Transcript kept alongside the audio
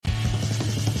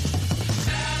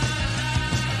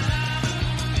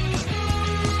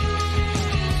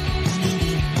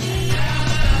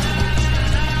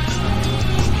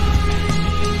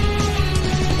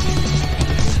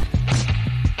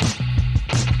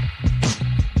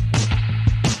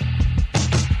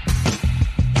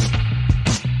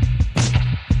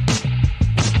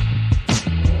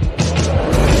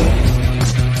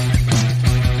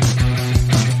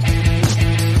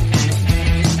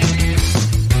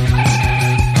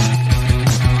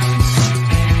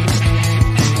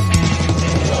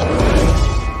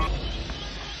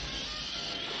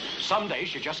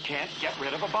case you just can't get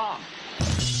rid of a bomb.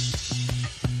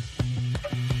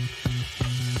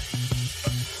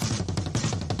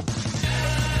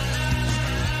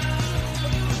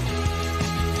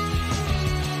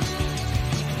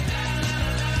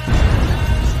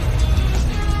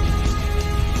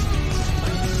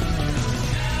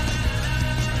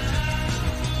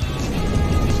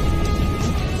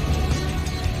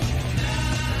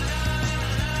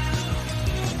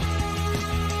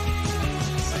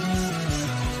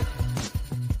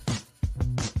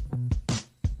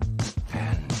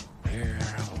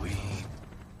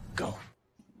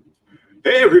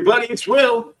 Hey everybody, it's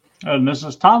Will. And this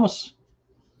is Thomas.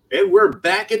 And we're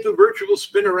back at the virtual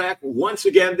spinner rack once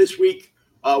again this week.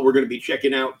 We're going to be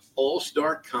checking out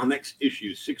All-Star Comics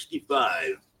issue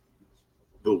 65,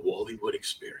 The Wallywood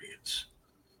Experience.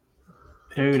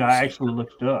 Dude, I actually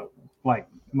looked it up. Like,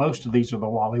 most of these are the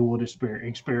Wallywood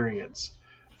experience.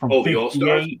 From the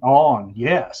All-Stars? 58 on,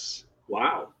 yes.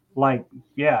 Wow. Like,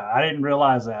 yeah, I didn't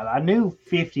realize that. I knew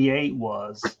 58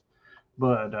 was,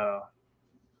 but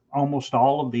almost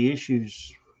all of the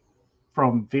issues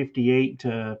from 58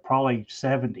 to probably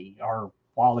 70 are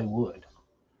Wallywood.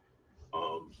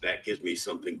 That gives me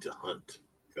something to hunt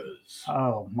because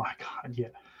oh my god, yeah,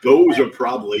 those are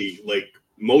probably like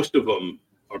most of them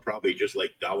are probably just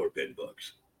like dollar bin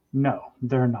books. No,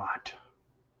 they're not.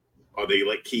 Are they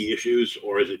like key issues,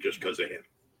 or is it just because of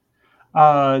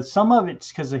him? Some of it's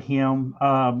because of him.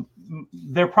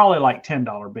 They're probably like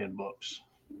 $10 bin books.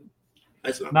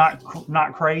 That's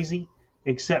not crazy,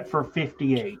 except for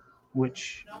 58,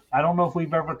 which I don't know if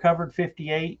we've ever covered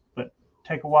 58, but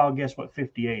take a wild guess what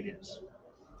 58 is.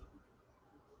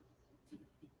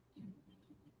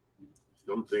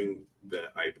 Something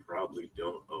that I probably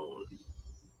don't own.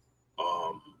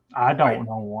 I don't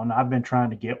know one. I've been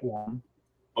trying to get one.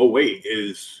 Oh wait,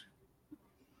 is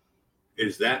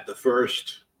that the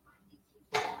first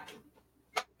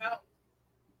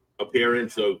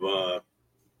appearance of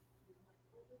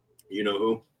you know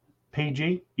who?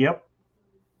 PG? Yep.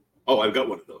 Oh, I've got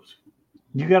one of those.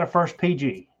 You got a first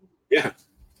PG? Yeah.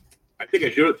 I think I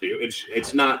showed it to you.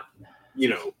 It's not,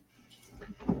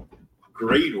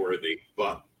 grade worthy,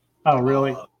 but oh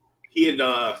really? He had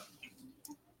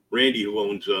Randy, who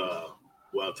owns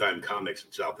Wild Time Comics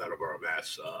in South Attleboro,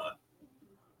 Mass.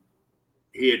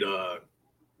 He had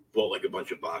bought like a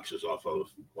bunch of boxes off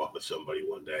of somebody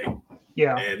one day.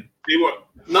 Yeah. And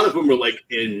none of them were like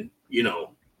in,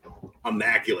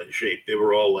 immaculate shape. They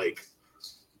were all like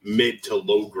mid to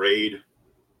low grade.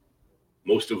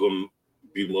 Most of them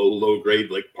below low grade,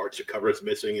 like parts of covers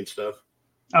missing and stuff.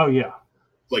 Oh yeah.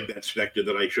 Like that Spectre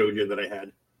that I showed you that I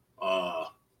had.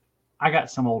 I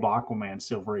got some old Aquaman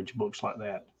Silver Age books like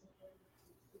that.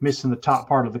 Missing the top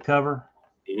part of the cover,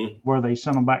 where they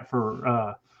sent them back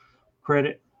for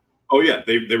credit. Oh yeah,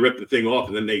 they ripped the thing off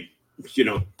and then they, it's in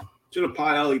a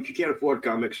pile. If you can't afford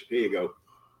comics, here you go.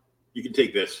 You can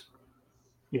take this.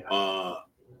 Yeah.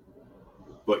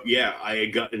 But yeah, I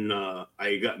had gotten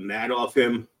that off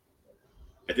him.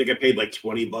 I think I paid like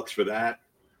 $20 for that.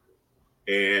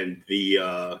 And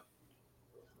the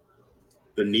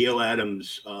Neil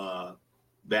Adams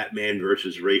Batman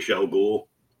versus Ra's al Ghul.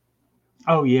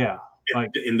 Oh yeah.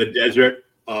 In the desert.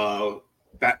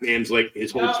 Batman's like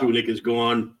his whole tunic is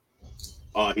gone.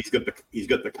 He's got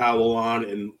the cowl on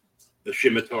and the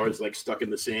scimitar is like stuck in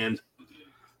the sand.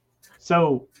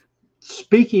 So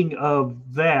speaking of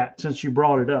that, since you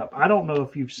brought it up, I don't know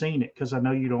if you've seen it because I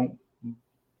know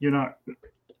you're not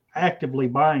actively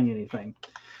buying anything.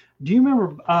 Do you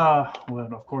remember, well,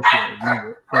 of course you don't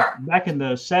remember it, but back in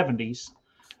the 70s,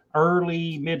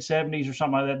 early, mid-70s or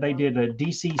something like that, they did a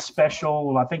DC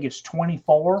special, I think it's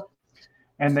 24,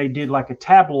 and they did like a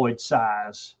tabloid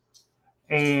size,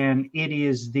 and it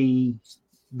is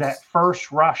that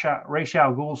first Ra's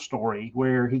al Ghul story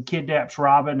where he kidnaps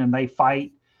Robin and they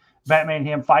fight, Batman and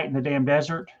him fight in the damn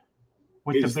desert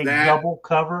with the big double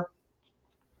cover.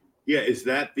 Yeah, is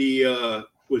that the,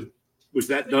 was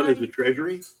that done as a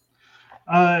treasury?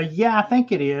 Yeah, I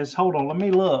think it is. Hold on, let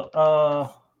me look.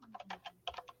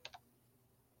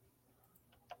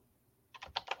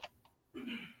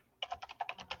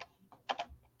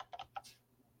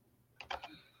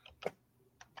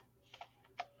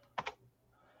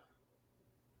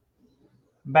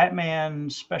 Batman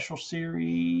Special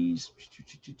Series.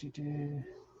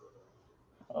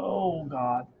 Oh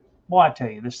God! Well, I tell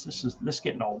you, this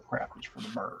getting old crap is for the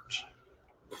birds.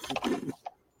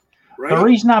 Right. The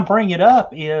reason I bring it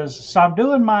up is so I'm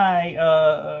doing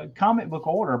my comic book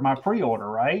order, my pre-order,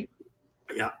 right?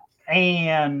 Yeah.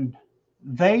 And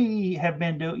they have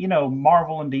been doing,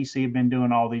 Marvel and DC have been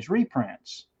doing all these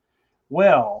reprints.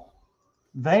 Well,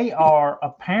 they are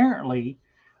apparently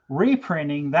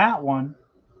reprinting that one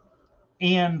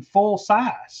in full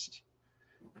size,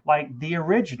 like the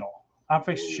original. I'm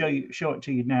fixing to show it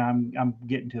to you now. I'm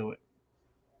getting to it.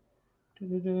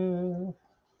 Da-da-da.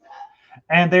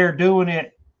 And they're doing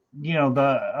it,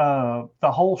 the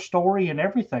whole story and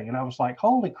everything. And I was like,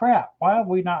 holy crap, why have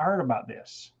we not heard about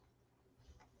this?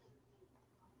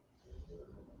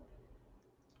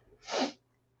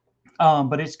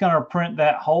 But it's going to print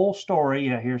that whole story.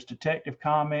 Yeah, here's Detective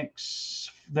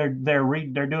Comics. They're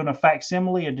doing a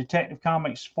facsimile of Detective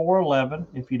Comics 411.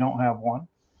 If you don't have one,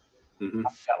 Mm-hmm.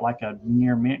 I've got like a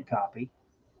near mint copy.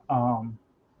 I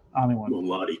don't even.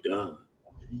 La-di-da.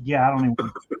 Yeah, I don't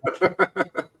even.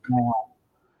 Now,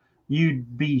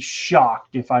 you'd be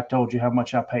shocked if I told you how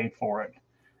much I paid for it.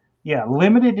 Yeah,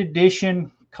 limited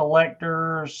edition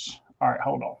collectors. All right,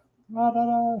 hold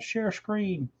on. Share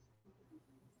screen.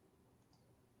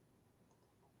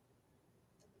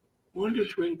 Wonder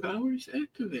Screen powers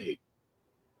activate.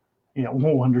 Yeah,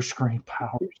 Wonder Screen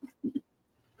powers.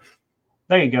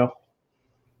 There you go.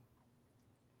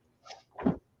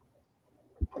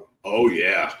 Oh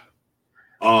yeah.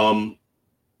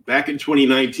 Back in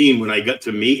 2019, when I got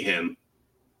to meet him,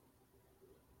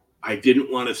 I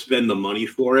didn't want to spend the money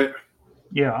for it.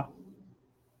 Yeah.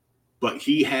 But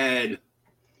he had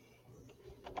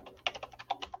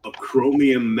a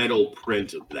chromium metal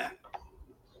print of that.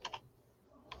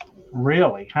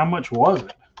 Really? How much was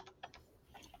it?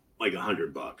 Like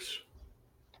 $100.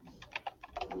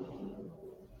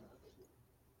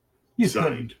 You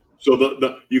signed. So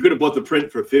the you could have bought the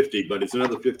print for $50, but it's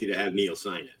another $50 to have Neil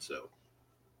sign it. So,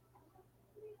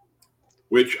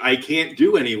 which I can't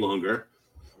do any longer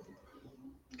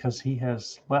because he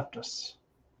has left us.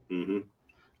 Mm-hmm.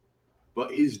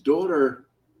 But his daughter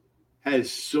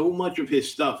has so much of his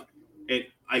stuff, and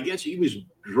I guess he was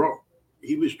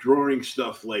drawing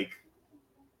stuff like,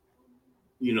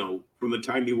 from the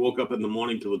time he woke up in the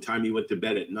morning till the time he went to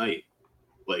bed at night,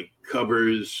 like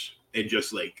covers and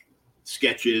just like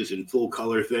sketches and full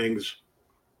color things.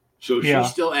 So she's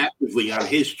still actively on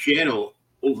his channel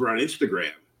over on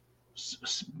Instagram,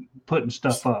 putting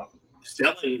stuff up,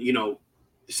 selling,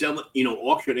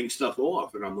 auctioning stuff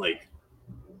off. And I'm like,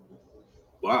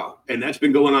 wow. And that's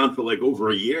been going on for like over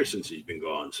a year since he's been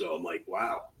gone. So I'm like,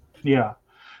 wow. Yeah.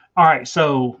 All right.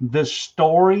 So the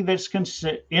story that's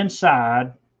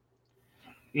inside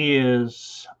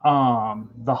is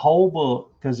the whole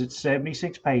book, because it's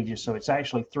 76 pages. So it's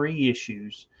actually 3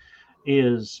 issues,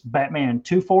 is Batman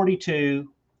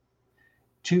 242,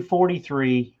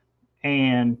 243,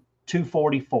 and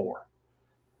 244.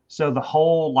 So the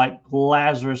whole like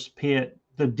Lazarus Pit,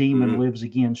 the demon lives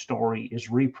again story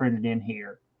is reprinted in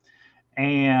here.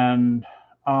 And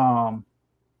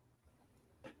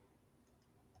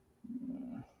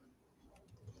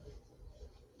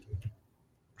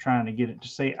trying to get it to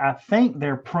say, I think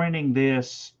they're printing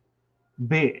this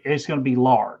big. It's going to be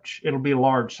large. It'll be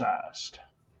large sized.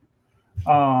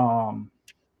 I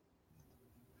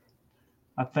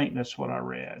think that's what I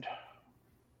read,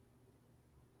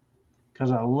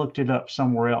 because I looked it up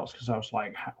somewhere else, because I was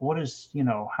like, what is,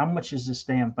 how much is this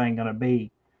damn thing going to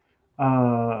be?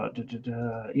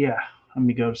 Yeah, let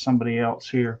me go to somebody else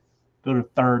here. Go to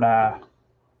Third Eye.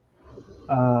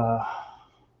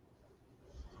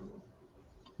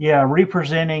 Yeah,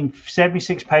 representing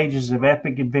 76 pages of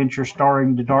epic adventure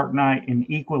starring the Dark Knight in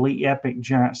equally epic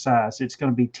giant size. It's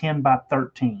going to be 10 by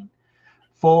 13.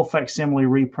 Full facsimile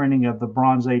reprinting of the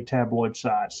Bronze Age tabloid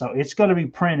size. So it's going to be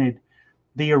printed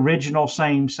the original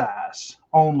same size,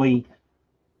 only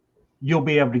you'll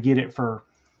be able to get it for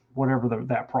whatever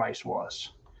that price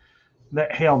was.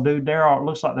 That hell, dude, it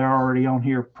looks like they're already on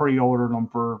here pre-ordering them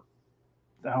for,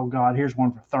 oh God, here's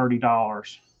one for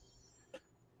 $30.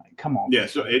 Come on. Yeah,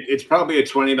 so it's probably a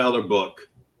 $20 book.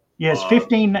 Yeah, it's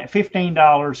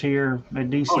 $15 here at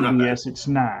DCBS. It's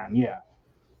 $9. Yeah.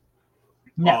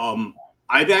 No.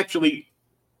 I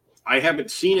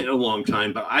haven't seen it in a long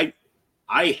time, but I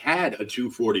had a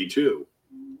 242.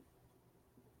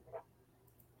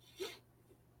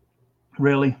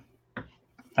 Really?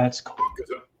 That's cool.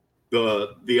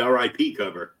 The RIP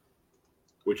cover,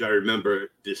 which I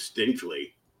remember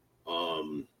distinctly.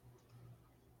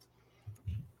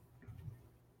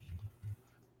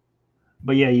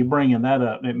 But yeah, you bringing that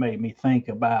up, it made me think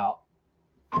about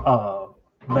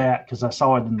that, because I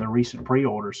saw it in the recent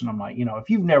pre-orders, and I'm like, if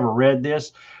you've never read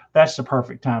this, that's the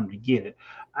perfect time to get it.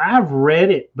 I've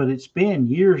read it, but it's been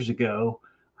years ago.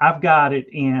 I've got it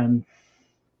in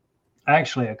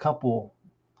actually a couple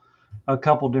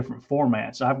different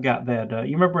formats. I've got that.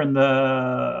 You remember in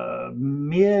the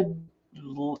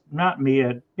not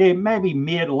mid, maybe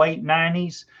mid late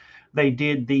 90s. They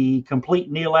did the complete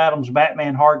Neil Adams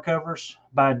Batman hardcovers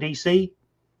by DC.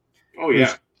 Oh yeah.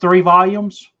 There's 3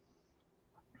 volumes.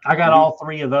 I got Mhm. all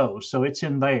 3 of those, so it's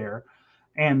in there.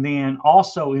 And then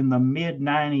also in the mid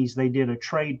 90s, they did a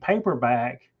trade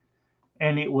paperback,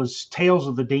 and it was Tales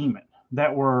of the Demon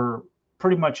that were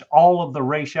pretty much all of the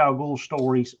Ra's al Ghul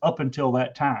stories up until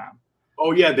that time.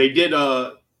 Oh yeah, they did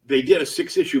a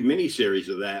 6-issue miniseries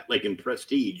of that, like in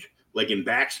Prestige, like in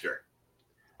Baxter.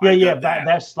 Yeah,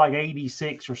 that's like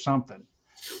 86 or something.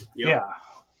 Yep.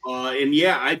 Yeah. And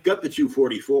yeah, I've got the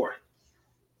 244.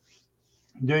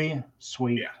 Do you?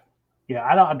 Sweet. Yeah. Yeah,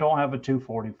 I don't have a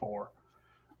 244.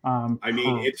 I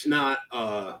mean, it's not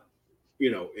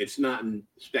it's not in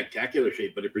spectacular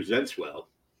shape, but it presents well.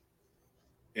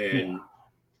 And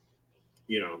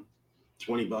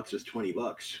 $20 is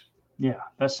 $20. Yeah,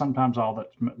 that's sometimes all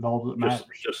that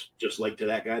matters. Just like to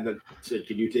that guy that said,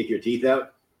 "Can you take your teeth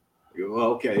out?" You go, "Well,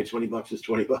 okay, $20 is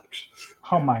 $20."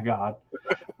 Oh my God.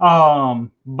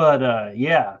 But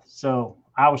yeah, so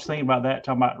I was thinking about that,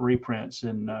 talking about reprints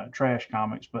and trash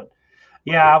comics. But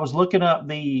yeah, I was looking up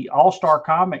the All-Star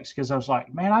Comics because I was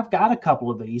like, man, I've got a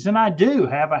couple of these, and I do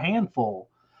have a handful.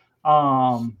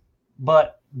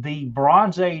 But the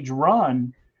Bronze Age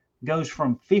run goes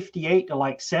from 58 to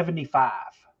like 75,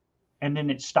 and then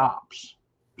it stops.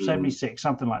 76,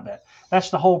 something like that. That's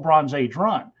the whole Bronze Age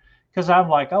run. Because I'm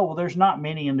like, oh, well, there's not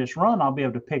many in this run. I'll be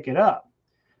able to pick it up.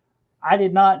 I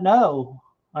did not know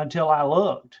until I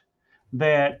looked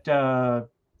that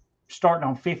starting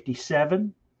on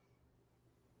 57,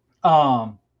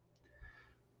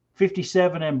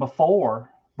 57 and before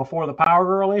the Power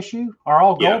Girl issue are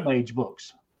all Golden Age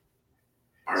books.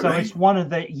 Are they? It's one of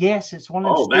the it's one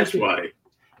of the that's why.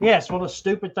 Yeah, it's one of the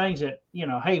stupid things that,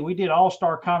 hey, we did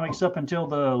All-Star Comics up until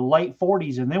the late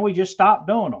 40s, and then we just stopped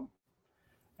doing them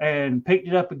and picked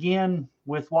it up again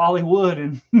with Wally Wood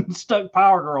and stuck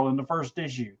Power Girl in the first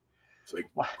issue. It's like,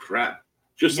 crap.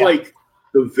 Just like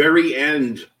the very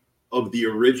end of the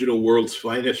original World's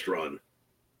Finest run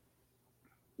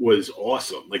was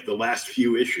awesome. Like the last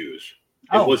few issues.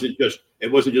 It wasn't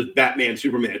just Batman,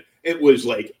 Superman. It was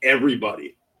like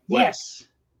everybody. Yes.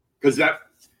 Because that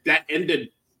ended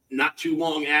not too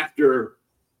long after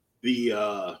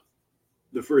the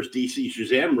first DC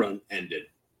Shazam run ended,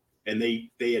 and they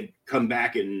had come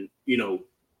back and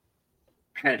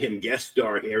had him guest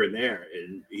star here and there,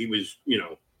 and he was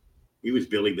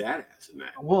Billy Badass in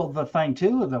that. Well, the thing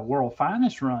too of the World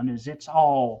Finest run is it's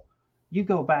all, you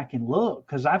go back and look,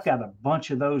 because I've got a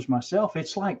bunch of those myself.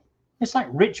 It's like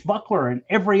Rich Buckler in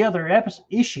every other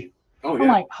issue. Oh, yeah. I'm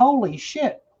like, holy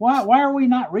shit! Why are we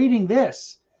not reading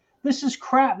this? This is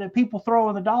crap that people throw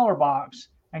in the dollar box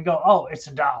and go, oh, it's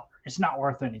 $1. It's not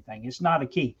worth anything. It's not a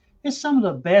key. It's some of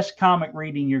the best comic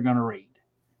reading you're going to read.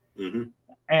 Mm-hmm.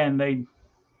 And they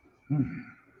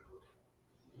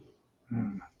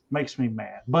makes me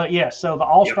mad. But yeah, so the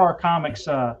All-Star Comics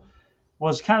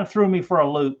was kind of threw me for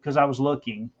a loop because I was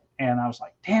looking and I was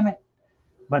like, damn it.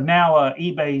 But now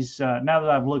eBay's, now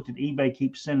that I've looked at eBay,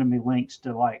 keeps sending me links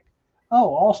to like,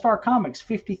 oh, All-Star Comics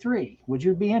 53. Would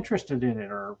you be interested in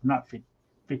it? Or not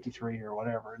 53 or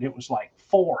whatever. And it was like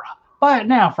buy it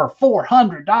now for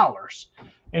 $400.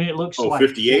 And it looks like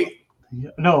 58?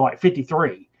 No, like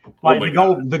 53. Like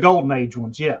the golden age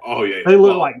ones, yeah. Oh yeah. They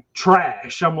look like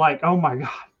trash. I'm like, oh my God,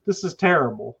 this is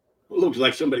terrible. It looks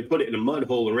like somebody put it in a mud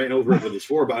hole and ran over it with his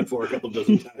 4x4 a couple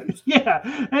dozen times.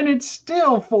 Yeah, and it's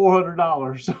still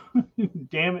 $400.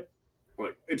 Damn it.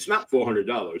 Like, it's not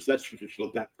 $400. That's just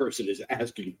what that person is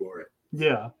asking for it.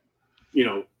 Yeah.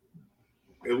 He'll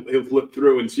flip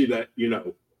through and see that,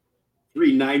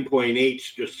 3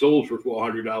 9.8s just sold for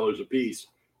 $400 a piece.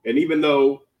 And even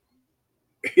though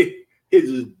his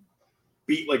is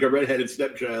beat like a redheaded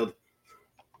stepchild,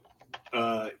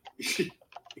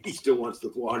 he still wants the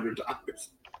 $400.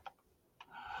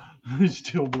 He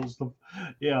still wants them.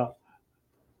 Yeah.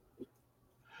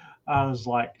 I was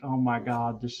like, oh my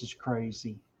God, this is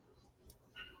crazy.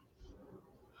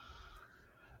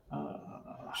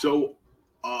 So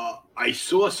I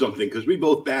saw something because we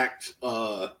both backed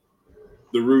the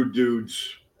Rude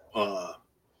Dudes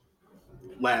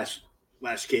last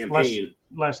campaign.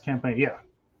 Last campaign, yeah.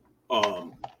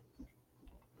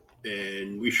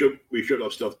 And we shook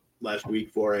off stuff last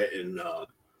week for it, and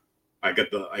I got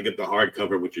the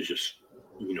hardcover, which is just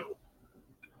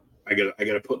I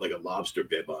gotta put like a lobster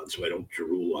bib on so I don't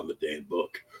drool on the damn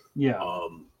book. Yeah.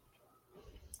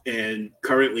 And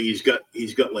currently he's got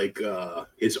like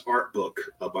his art book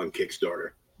up on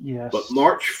Kickstarter. Yes. But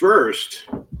March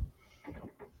 1st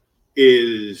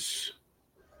is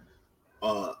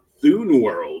Thune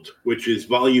World, which is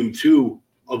volume 2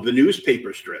 of the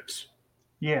newspaper strips.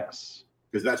 Yes.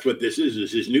 Because that's what this is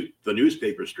the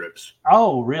newspaper strips.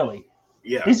 Oh, really?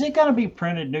 Yeah. Is it going to be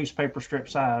printed newspaper strip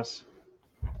size?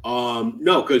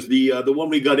 No, because the one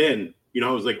we got in, it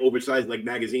was like oversized, like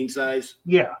magazine size.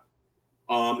 Yeah.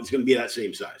 It's going to be that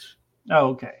same size. Oh,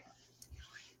 okay.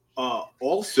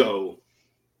 Also,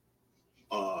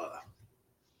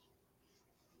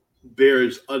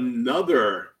 there's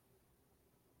another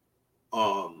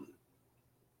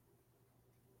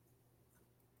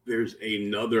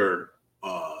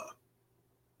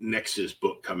Nexus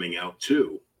book coming out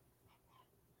too.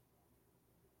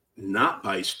 Not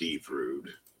by Steve Rude.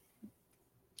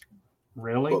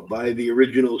 Really? But by the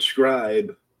original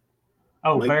scribe.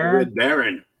 Oh, Mike Baron?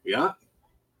 Baron. Yeah.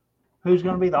 Who's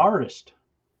going to be the artist?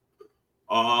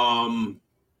 I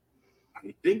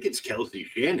think it's Kelsey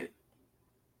Shannon.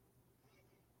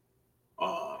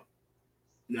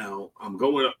 Now I'm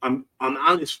on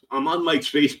Mike's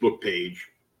Facebook page,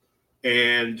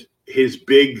 and his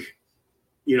big,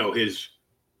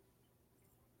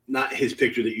 not his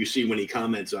picture that you see when he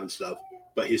comments on stuff,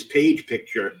 but his page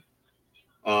picture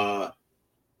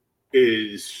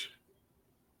is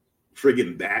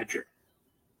friggin' Badger.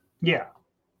 Yeah.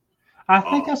 I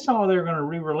think I saw they were going to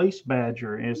re-release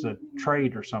Badger as a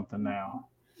trade or something now.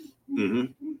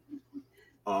 Mm-hmm.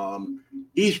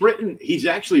 He's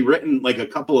actually written like a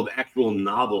couple of actual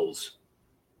novels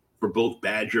for both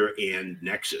Badger and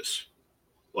Nexus.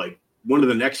 Like one of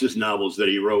the Nexus novels that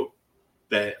he wrote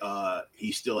that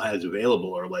he still has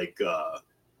available are like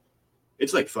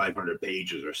it's like 500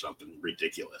 pages or something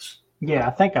ridiculous. Yeah,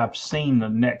 I think I've seen the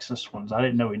Nexus ones. I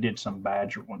didn't know he did some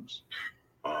Badger ones.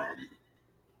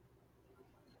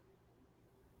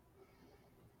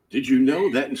 Did you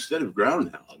know that instead of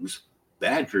groundhogs,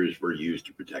 badgers were used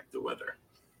to protect the weather?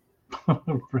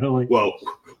 Really? Well,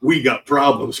 we got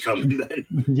problems coming then.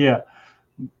 Yeah.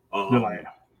 They're like,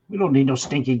 we don't need no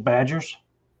stinking badgers.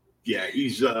 Yeah,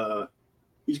 he's got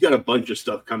a bunch of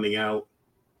stuff coming out.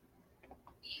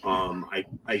 I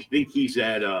think he's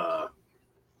at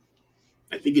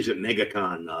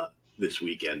MegaCon this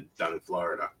weekend down in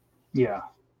Florida. Yeah.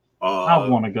 I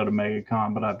want to go to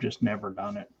MegaCon, but I've just never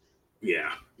done it.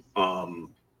 Yeah.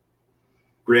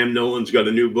 Graham Nolan's got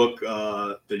a new book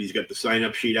that he's got the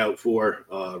sign-up sheet out for,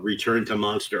 Return to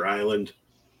Monster Island.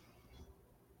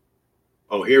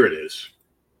 Oh, here it is.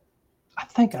 I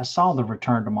think I saw the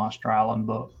Return to Monster Island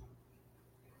book.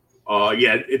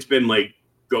 Yeah, it's been like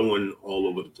going all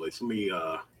over the place. Let me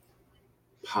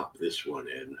pop this one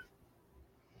in.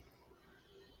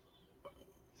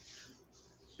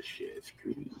 Share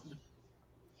screen.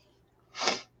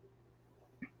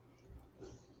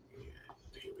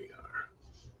 Here we are.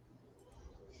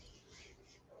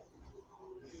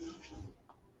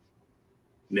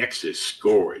 Nexus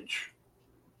Scourge.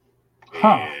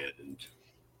 Huh. And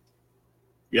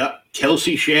yeah,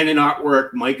 Kelsey Shannon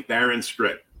artwork, Mike Baron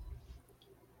script.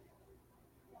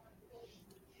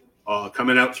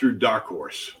 Coming out through Dark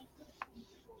Horse.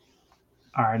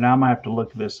 All right, now I'm gonna have to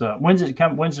look this up. When's it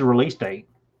come? When's the release date?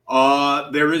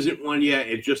 There isn't one yet.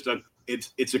 It's just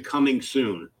it's a coming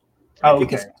soon. Oh,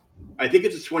 okay. I think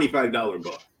it's a $25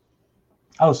 book.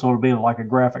 Oh, so it'll be like a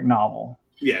graphic novel.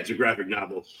 Yeah, it's a graphic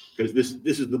novel because this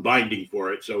is the binding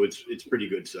for it, so it's pretty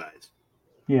good size.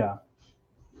 Yeah.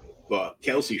 But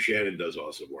Kelsey Shannon does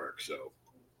awesome work, so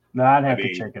I'd have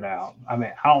to check it out. I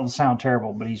mean, I don't sound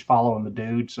terrible, but he's following the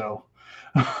dude, so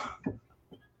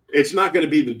it's not going to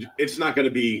be the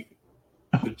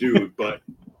dude, but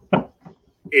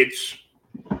it's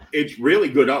really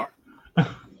good art.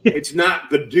 It's not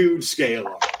the dude scale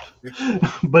art,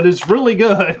 but it's really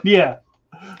good. Yeah,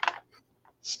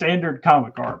 standard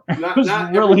comic art. Not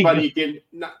really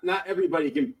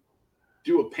everybody can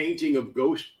do a painting of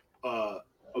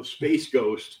of Space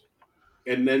Ghost,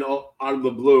 and then out of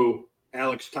the blue,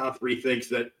 Alex Toffrey thinks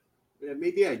that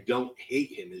maybe I don't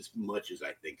hate him as much as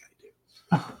I think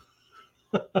I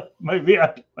do. Maybe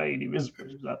I hate him as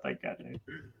much as I think I do.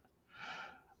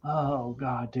 Oh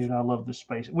God, dude, I love the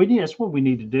space. That's what we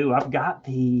need to do. I've got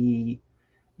oh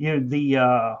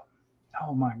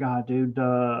my God, dude,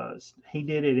 he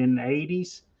did it in the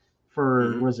 80s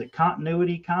for was it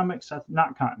Continuity Comics?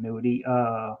 Not Continuity,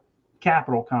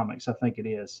 Capital Comics, I think it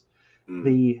is.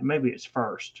 Maybe it's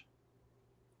First.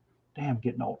 Damn,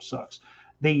 getting old sucks.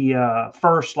 The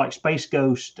first like Space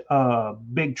Ghost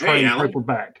big trade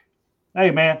paperback. Hey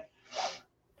man.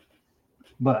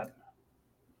 But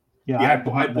yeah, I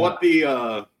bought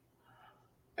I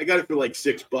got it for like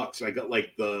 $6. I got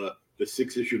like the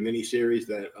 6-issue miniseries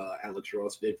that Alex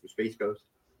Ross did for Space Ghost.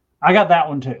 I got that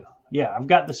one too. Yeah, I've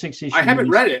got the 6-issue. I haven't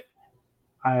read it.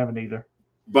 I haven't either.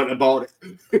 But I bought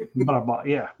it. But I bought,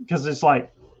 yeah, because it's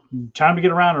like time to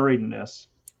get around to reading this.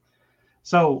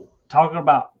 So talking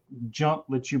about junk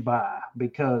that you buy,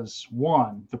 because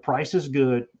one, the price is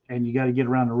good and you got to get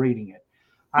around to reading it.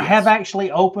 I have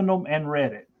actually opened them and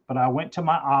read it, but I went to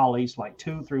my Ollie's like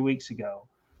 2-3 weeks ago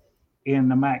in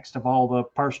the max of all the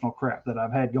personal crap that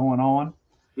I've had going on.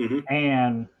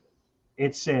 And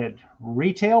it said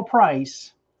retail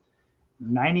price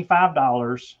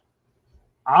 $95,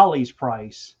 Ollie's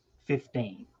price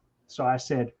 $15. So I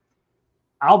said,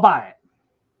 I'll buy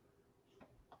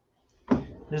it.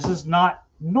 This is not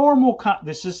normal.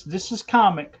 This is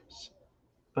comics,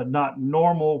 but not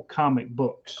normal comic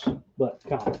books, but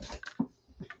comics.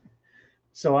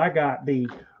 So I got the,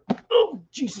 oh,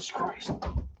 Jesus Christ,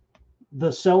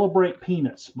 the Celebrate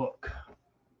Peanuts book.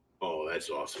 Oh, that's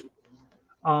awesome.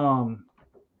 I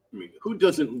mean, who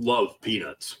doesn't love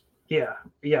Peanuts? Yeah.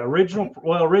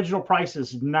 Original price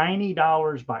is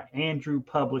 $90 by Andrew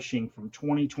Publishing from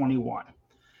 2021.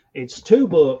 It's 2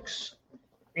 books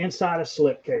inside a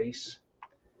slipcase.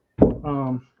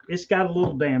 It's got a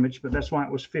little damage, but that's why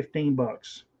it was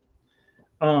 $15.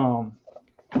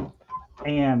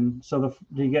 And so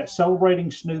you got Celebrating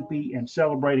Snoopy and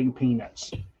Celebrating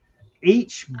Peanuts.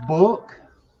 Each book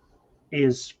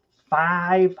is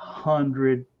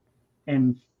 500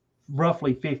 and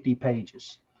roughly 50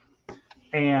 pages.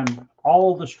 And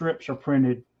all the strips are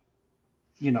printed,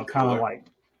 kind of like,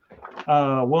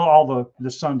 all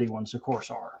the Sunday ones, of course,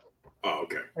 are. Oh,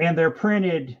 okay. And they're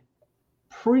printed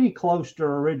pretty close to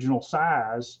original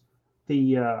size.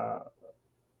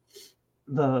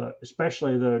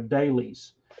 Especially the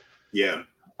dailies. Yeah.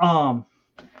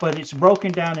 But it's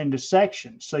broken down into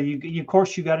sections. So you of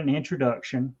course you got an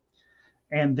introduction,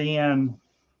 and then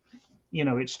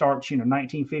it starts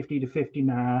 1950 to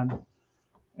 59,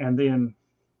 and then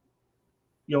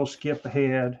you'll skip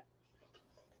ahead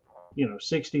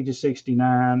 60 to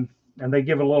 69, and they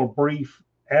give a little brief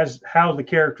as how the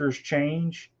characters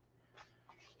change.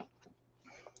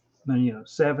 Then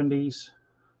 70s,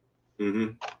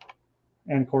 and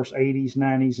of course 80s,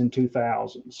 90s, and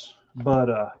 2000s. But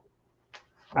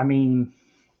I mean,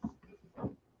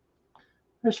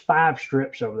 there's 5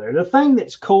 strips over there. The thing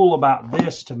that's cool about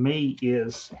this to me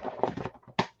is,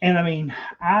 and I mean,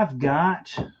 I've got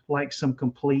like some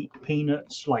complete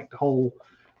Peanuts, like the whole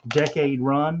decade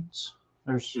runs.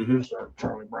 There's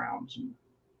Charlie Browns and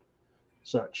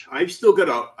such. I've still got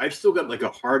like a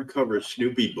hardcover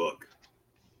Snoopy book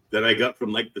that I got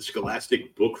from like the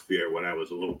Scholastic Book Fair when I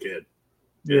was a little kid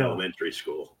in elementary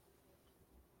school.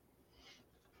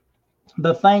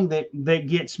 The thing that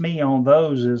gets me on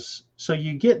those is, so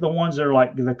you get the ones that are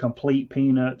like the complete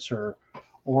Peanuts or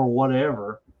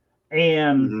whatever,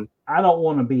 and I don't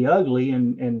want to be ugly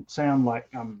and sound like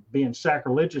I'm being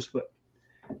sacrilegious, but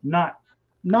not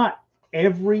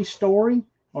every story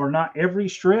or not every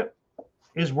strip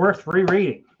is worth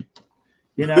rereading.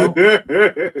 You know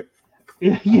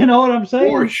what I'm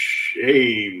saying? For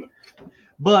shame.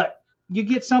 But you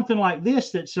get something like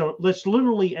this that's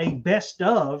literally a best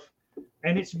of,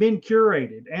 and it's been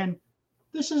curated. And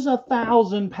this is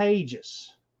 1,000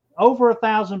 pages, over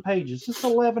 1,000 pages. It's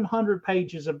 1,100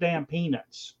 pages of damn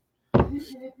Peanuts.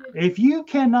 If you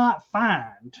cannot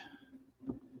find,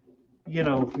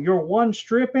 your one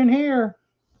strip in here,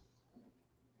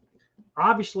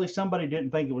 obviously somebody didn't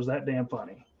think it was that damn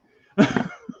funny.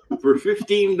 For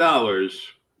 $15.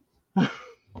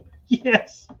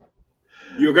 Yes.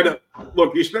 You're going to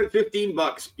look, you spent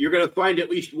 $15. You're going to find at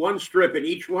least one strip in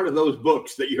each one of those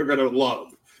books that you're going to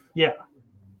love. Yeah.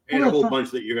 And a whole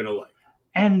bunch that you're going to like.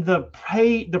 And the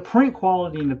print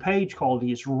quality and the page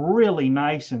quality is really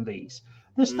nice in these.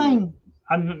 This thing,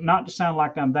 not to sound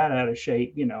like I'm that out of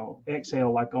shape,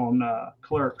 exhale like on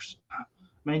Clerks.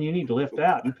 Man, you need to lift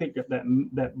out and pick up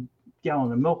that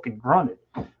gallon of milk and grunt it.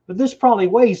 But this probably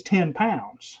weighs 10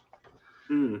 pounds.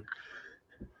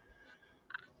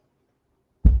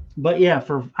 But yeah,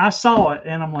 I saw it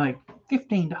and I'm like,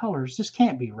 $15, this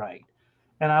can't be right.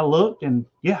 And I looked and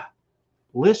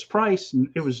list price, and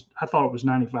I thought it was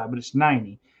 $95, but it's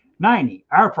 $90. $90,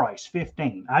 our price,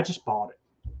 $15. I just bought it.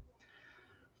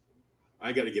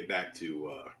 I got to get back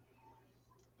to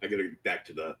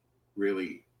the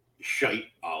really shite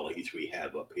Ollie's we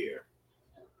have up here.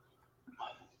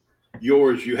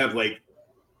 Yours, you have like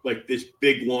this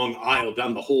big long aisle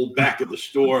down the whole back of the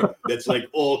store that's like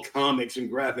all comics and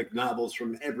graphic novels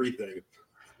from everything.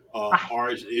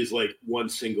 Ours is like one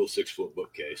single 6-foot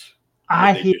bookcase.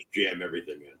 Just jam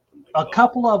everything in. A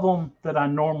couple of them that I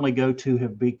normally go to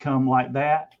have become like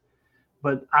that,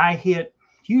 but I hit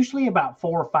usually about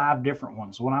 4 or 5 different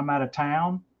ones when I'm out of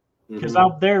town, because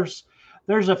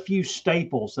there's a few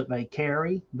staples that they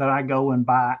carry that I go and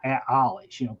buy at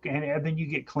Ollie's, and then you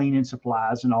get cleaning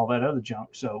supplies and all that other junk.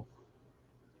 So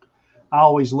I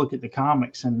always look at the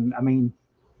comics, and I mean,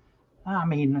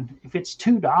 if it's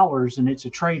 $2 and it's a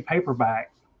trade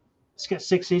paperback, it's got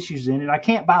 6 issues in it. I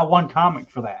can't buy one comic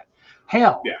for that.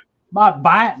 Hell, Yeah.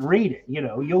 buy it and read it.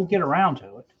 You'll get around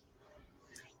to it.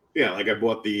 Yeah, like I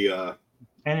bought the.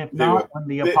 And if not, when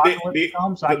the apocalypse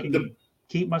comes, I can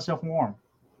keep myself warm.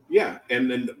 Yeah, and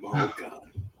then oh god!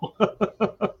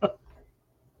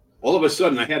 All of a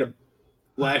sudden, I had a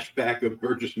flashback of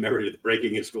Burgess Meredith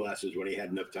breaking his glasses when he had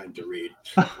enough time to read.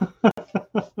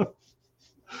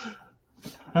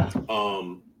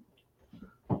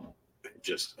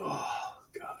 Just oh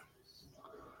god!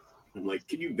 I'm like,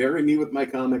 can you bury me with my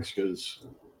comics? Because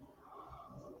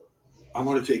I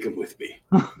want to take them with me.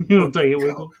 You'll take it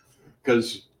with you?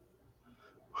 Because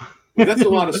that's a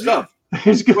lot of stuff.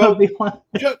 It's gonna be like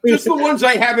just the ones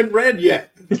I haven't read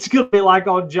yet. It's gonna be like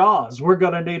on Jaws. We're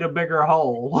gonna need a bigger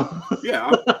hole.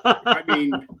 Yeah, I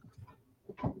mean,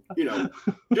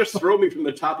 just throw me from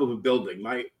the top of a building.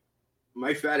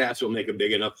 My fat ass will make a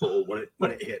big enough hole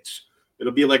when it hits.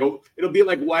 It'll be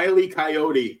like Wile E.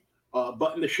 Coyote,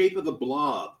 but in the shape of the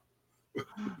Blob.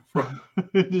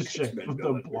 The shape of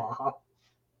the Blob.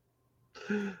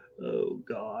 Oh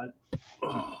God.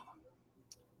 Oh.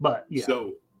 But yeah.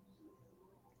 So,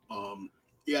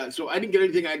 so I didn't get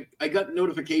anything. I got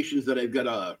notifications that I've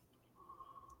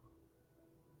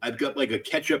got like a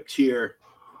catch-up tier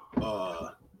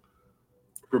for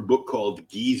a book called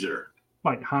Geezer.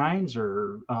 Like Heinz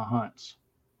or Hunt's?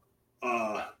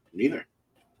 Neither.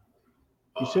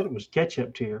 You said it was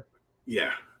ketchup tier.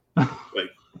 Yeah. Like,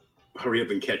 hurry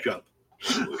up and catch up.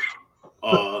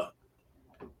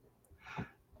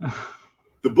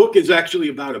 The book is actually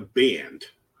about a band.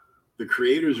 The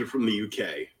creators are from the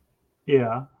UK.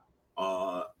 Yeah.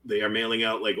 They are mailing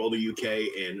out like all the UK,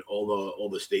 and all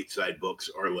the stateside books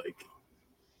are like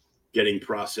getting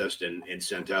processed and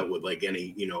sent out with like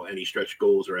any stretch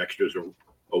goals or extras or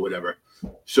whatever.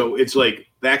 So it's like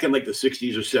back in like the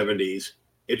 60s or 70s,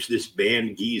 it's this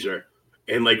band Geezer,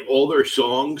 and like all their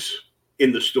songs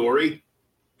in the story,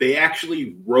 they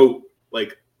actually wrote,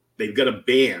 like they've got a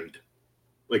band,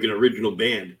 like an original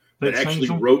band that actually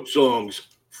wrote songs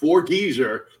for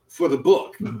Geezer for the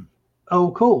book.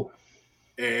 Oh, cool.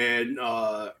 And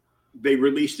they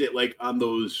released it like on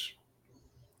those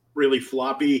really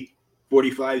floppy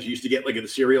 45s you used to get like in the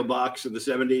cereal box in the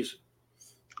 70s.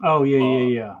 Oh,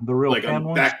 yeah. The real like thin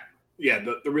ones?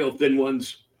 The real thin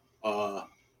ones.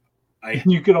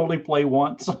 You could only play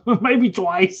once, maybe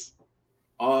twice.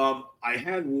 I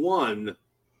had one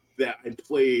that I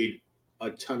played a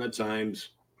ton of times,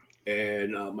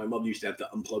 and my mom used to have to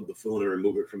unplug the phone and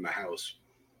remove it from the house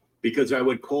because I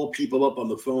would call people up on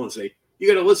the phone and say, "You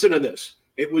got to listen to this."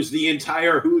 It was the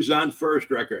entire "Who's on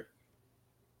First" record.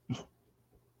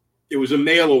 It was a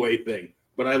mail away thing,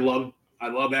 but I love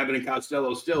Abbott and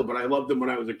Costello still, but I loved them when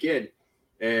I was a kid,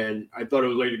 and I thought it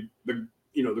was like the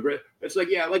great. It's like,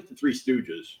 yeah, I like the Three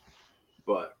Stooges,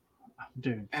 but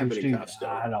dude, Abbott and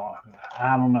Costello.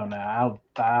 I don't know now.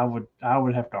 I would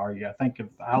have to argue. I think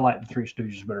I like the Three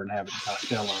Stooges better than Abbott and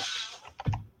Costello.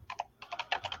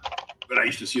 But I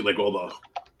used to see like all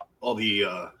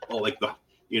like the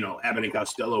Abbott and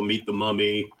Costello, Meet the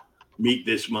Mummy, Meet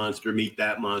This Monster, Meet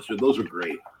That Monster. Those were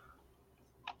great.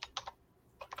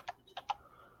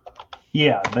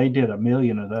 Yeah, they did a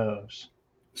million of those.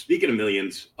 Speaking of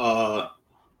millions,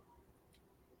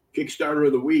 Kickstarter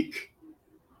of the week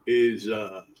is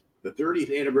the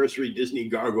 30th anniversary Disney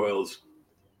Gargoyles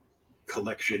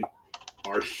collection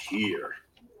are here.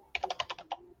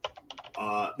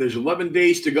 There's 11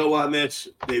 days to go on this.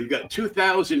 They've got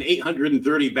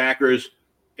 2,830 backers,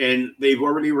 and they've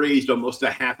already raised almost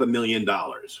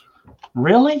 $500,000.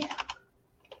 Really?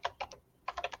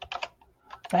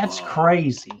 That's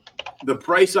crazy. The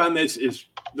price on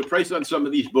some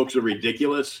of these books are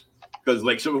ridiculous because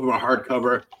like some of them are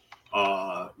hardcover.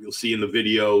 You'll see in the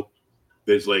video,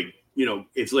 there's like,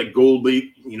 it's like gold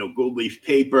leaf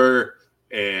paper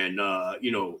and,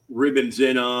 ribbons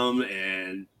in them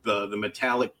and the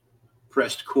metallic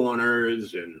pressed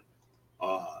corners and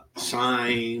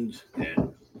signed.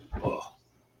 And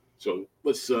so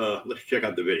let's check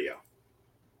out the video.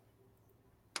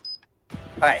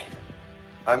 Hi,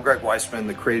 I'm Greg Weisman,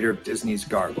 the creator of Disney's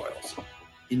Gargoyles.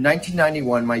 In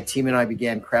 1991, my team and I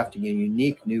began crafting a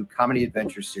unique new comedy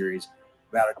adventure series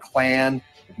about a clan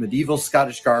of medieval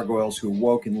Scottish gargoyles who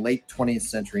awoke in late 20th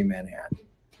century Manhattan.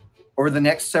 Over the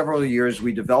next several years,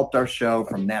 we developed our show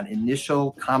from that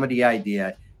initial comedy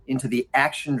idea into the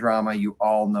action drama you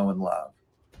all know and love.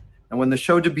 And when the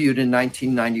show debuted in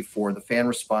 1994, the fan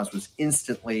response was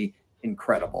instantly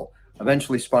incredible,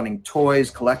 eventually spawning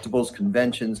toys, collectibles,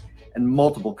 conventions, and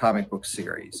multiple comic book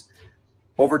series.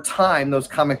 Over time, those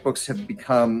comic books have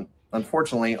become,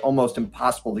 unfortunately, almost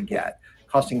impossible to get,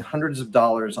 costing hundreds of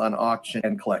dollars on auction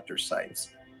and collector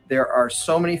sites. There are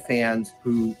so many fans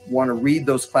who want to read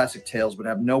those classic tales but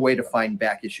have no way to find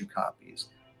back issue copies.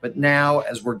 But now,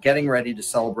 as we're getting ready to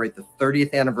celebrate the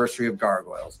 30th anniversary of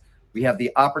Gargoyles, we have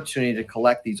the opportunity to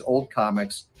collect these old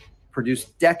comics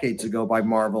produced decades ago by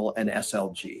Marvel and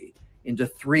SLG into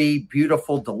 3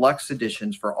 beautiful deluxe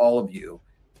editions for all of you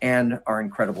and our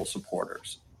incredible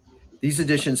supporters. These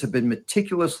editions have been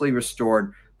meticulously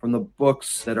restored from the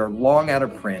books that are long out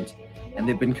of print, and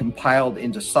they've been compiled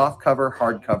into softcover,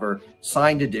 hardcover,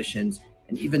 signed editions,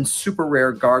 and even super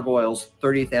rare Gargoyles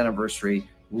 30th anniversary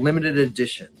limited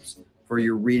editions for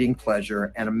your reading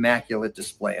pleasure and immaculate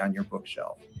display on your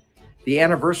bookshelf. The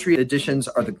anniversary editions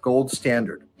are the gold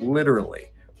standard, literally,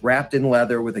 wrapped in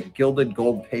leather with a gilded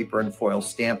gold paper and foil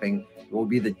stamping. It will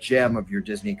be the gem of your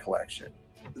Disney collection.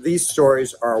 These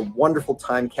stories are a wonderful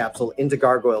time capsule into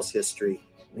Gargoyles history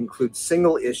and include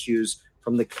single issues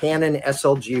from the canon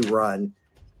SLG run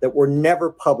that were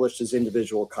never published as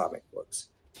individual comic books.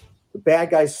 The Bad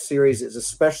Guys series is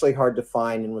especially hard to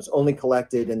find and was only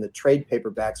collected in the trade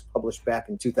paperbacks published back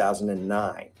in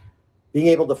 2009. Being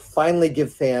able to finally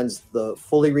give fans the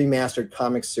fully remastered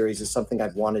comic series is something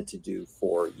I've wanted to do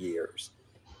for years.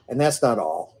 And that's not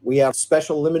all. We have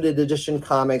special limited edition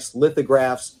comics,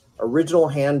 lithographs, original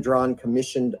hand-drawn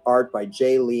commissioned art by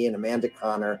Jay Lee and Amanda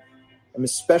Connor. I'm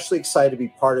especially excited to be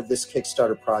part of this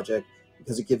Kickstarter project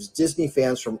because it gives Disney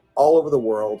fans from all over the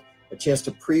world a chance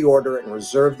to pre-order and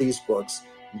reserve these books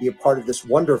and be a part of this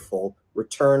wonderful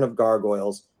return of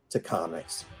Gargoyles to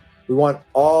comics. We want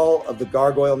all of the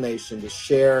Gargoyle Nation to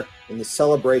share in the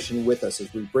celebration with us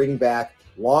as we bring back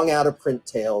long out of print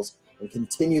tales and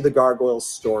continue the Gargoyles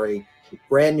story with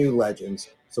brand new legends.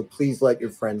 So please let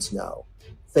your friends know.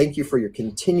 Thank you for your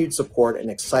continued support and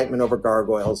excitement over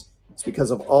Gargoyles. It's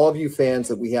because of all of you fans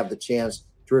that we have the chance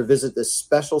to revisit this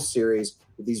special series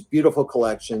with these beautiful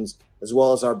collections, as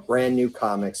well as our brand new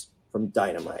comics from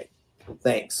Dynamite.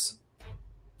 Thanks.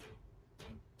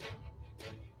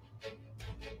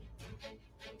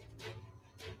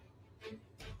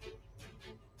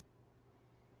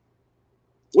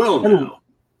 Well, now.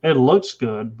 It looks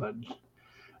good, but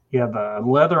yeah, the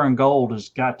leather and gold has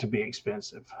got to be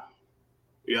expensive.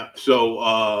 Yeah.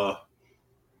 So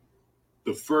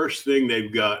the first thing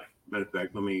they've got, matter of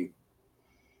fact, let me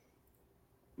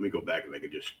go back and I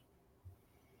could just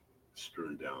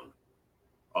turn down.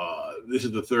 This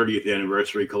is the 30th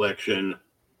anniversary collection.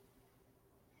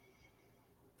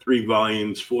 3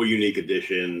 volumes, 4 unique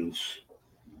editions.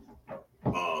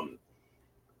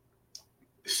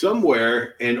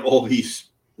 Somewhere in all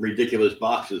these ridiculous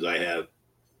boxes I have,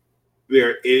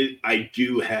 I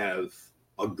do have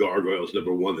a Gargoyles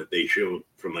 #1 that they showed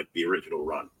from like the original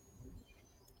run.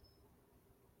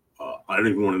 I don't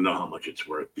even want to know how much it's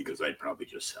worth because I'd probably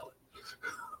just sell it.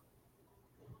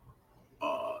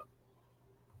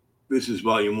 This is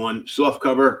volume 1,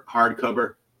 softcover,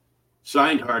 hardcover,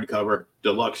 signed hardcover,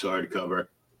 deluxe hardcover,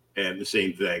 and the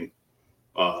same thing.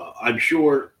 I'm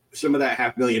sure some of that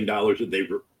 $500,000 that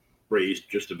they've raised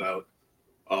just about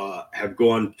have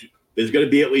gone to, there's going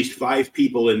to be at least 5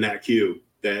 people in that queue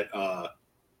that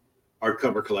are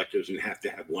cover collectors and have to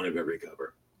have one of every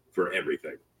cover for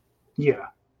everything. Yeah.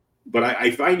 But I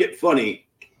find it funny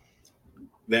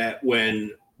that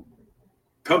when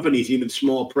companies, even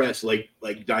small press like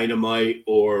Dynamite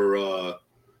or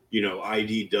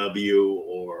IDW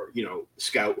or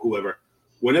Scout, whoever,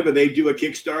 whenever they do a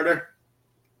Kickstarter,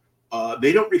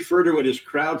 they don't refer to it as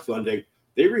crowdfunding.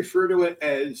 They refer to it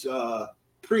as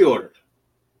pre-ordered.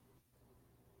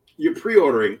 You're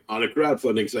pre-ordering on a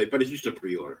crowdfunding site, but it's just a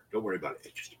pre-order. Don't worry about it.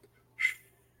 It's just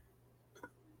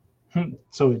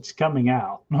so it's coming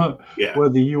out. Yeah.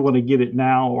 Whether you want to get it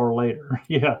now or later.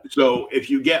 Yeah. So if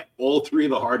you get all 3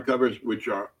 of the hardcovers, which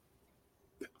are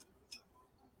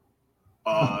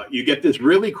you get this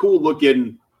really cool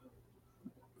looking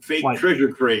fake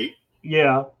treasure crate.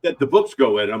 Yeah. That the books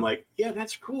go in. I'm like, yeah,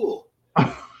 that's cool.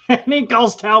 And it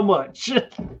cost how much?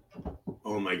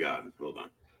 Oh my God. Hold on.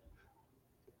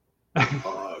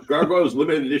 Gargoyles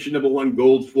limited edition #1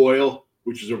 gold foil,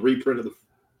 which is a reprint of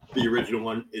the original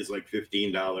one, is like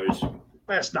 $15.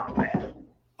 That's not bad.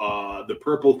 The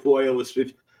purple foil is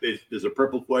there's a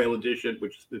purple foil edition,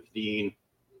 which is $15.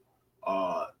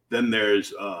 Then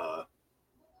there's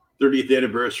 30th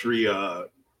anniversary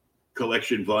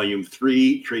collection volume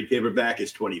 3 trade paperback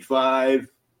is $25.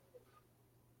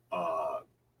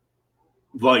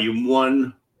 Volume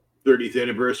 1, 30th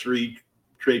anniversary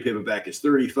trade paperback is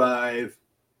 $35.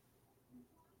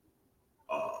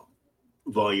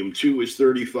 Volume 2 is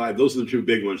 $35. Those are the two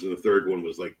big ones, and the third one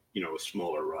was like, a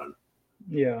smaller run.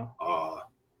 Yeah.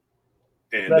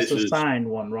 And that's this a is signed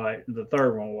one, right? The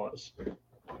third one was.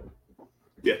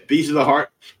 Yeah, these are the hard.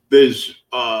 There's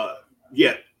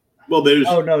there's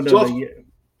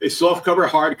it's soft cover,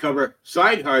 hardcover,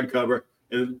 side hardcover,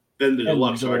 and then the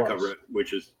deluxe hardcover,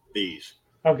 which is these.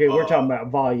 Okay, we're talking about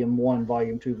volume 1,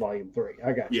 volume 2, volume 3.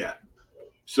 I got you. Yeah.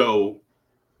 So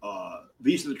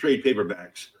these are the trade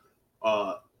paperbacks.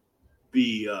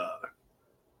 The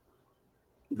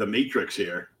Matrix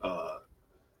here,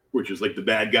 which is like the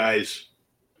bad guys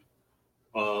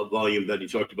volume that he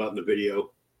talked about in the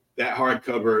video. That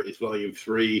hardcover is volume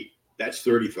 3. That's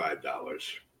 $35.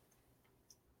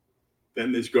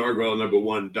 Then there's Gargoyle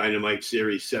 #1 Dynamite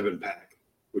Series 7-pack,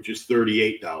 which is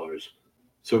 $38.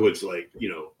 So it's like,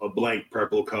 a blank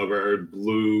purple cover,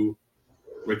 blue,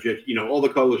 which, all the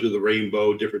colors of the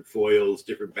rainbow, different foils,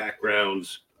 different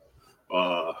backgrounds.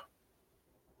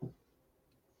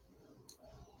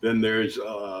 Then there's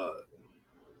the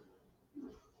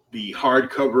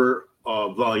hardcover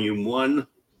volume 1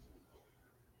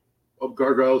 of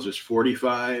Gargoyles is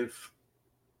 $45,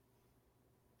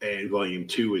 and volume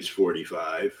 2 is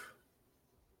 $45.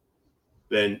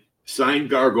 Then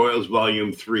signed Gargoyles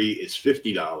volume 3 is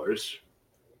 $50.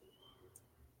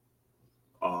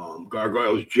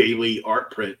 Gargoyles J. Lee art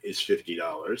print is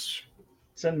 $50.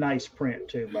 It's a nice print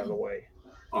too, by the way.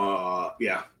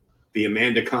 Yeah, the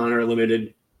Amanda Connor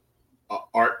limited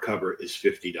art cover is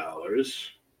 $50.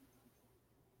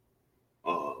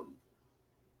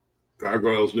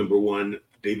 Gargoyles #1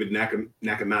 David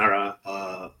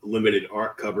Nakamura limited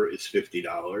art cover is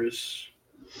 $50.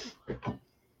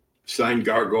 Signed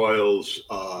Gargoyles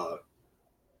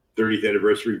 30th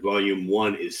anniversary volume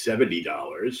 1 is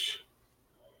 $70.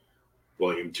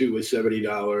 Volume 2 is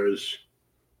 $70.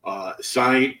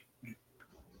 Signed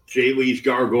J. Lee's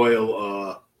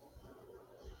Gargoyle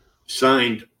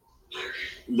signed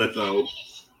litho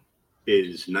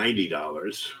is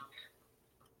 $90.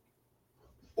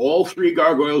 All 3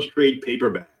 Gargoyles trade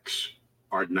paperbacks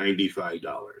are $95.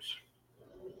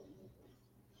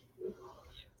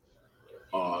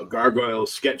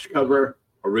 Gargoyles sketch cover,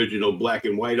 original black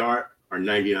and white art are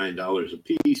 $99 a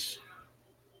piece.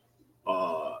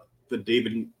 The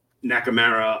David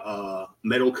Nakamura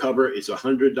metal cover is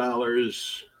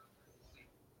 $100.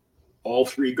 All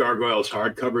 3 Gargoyles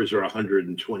hardcovers are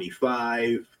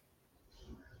 $125.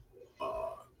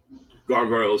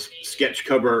 Gargoyles sketch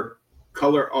cover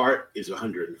color art is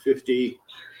 $150.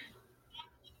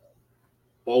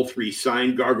 All 3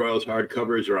 signed Gargoyles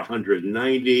hardcovers are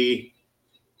 $190.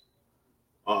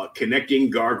 Connecting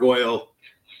Gargoyle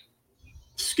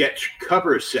sketch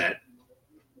cover set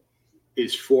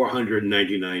is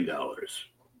 $499.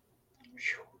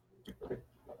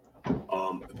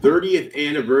 30th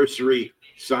anniversary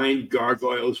signed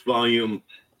Gargoyles volume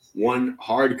 1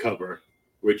 hardcover,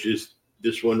 which is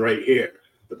this one right here,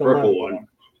 the purple one,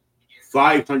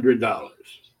 $500.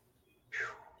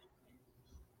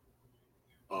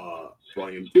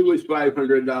 Volume 2 is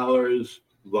 $500.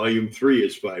 Volume 3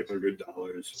 is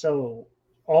 $500. So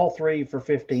all 3 for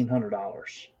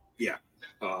 $1,500. Yeah.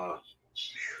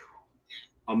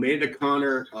 Amanda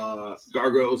Connor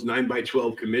Gargoyles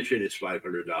 9x12 commission is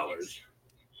 $500.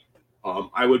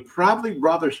 I would probably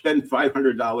rather spend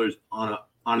 $500 on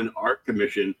an art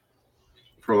commission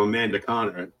from Amanda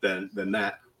Connor than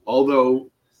that. Although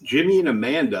Jimmy and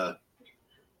Amanda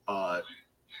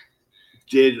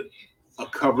did a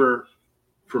cover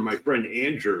for my friend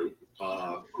Andrew,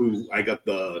 who I got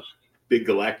the Big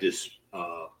Galactus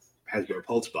Hasbro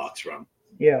Pulse box from.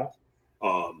 Yeah.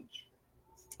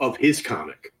 Of his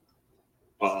comic.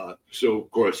 So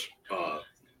of course,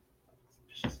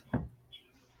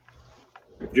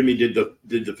 Jimmy did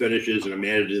the finishes, and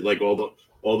Amanda did like all the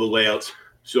layouts.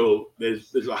 So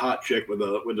there's a hot chick with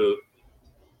a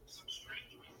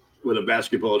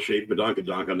basketball shaped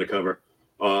badonkadonk on the cover,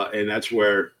 and that's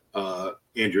where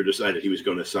Andrew decided he was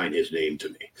going to sign his name to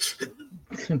me.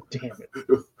 Damn it!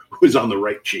 It was on the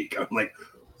right cheek. I'm like,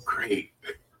 great.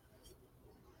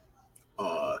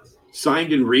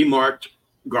 Signed and remarked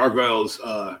Gargoyles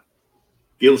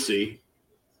Gilsey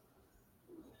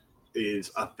is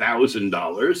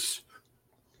 $1,000.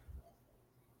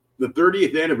 The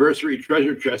 30th anniversary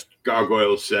treasure chest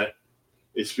Gargoyles set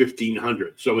is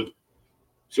 $1,500. So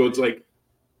it's like,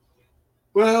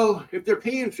 well, if they're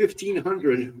paying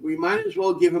 $1,500, we might as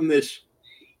well give them this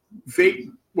fake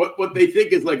what they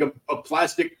think is like a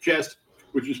plastic chest,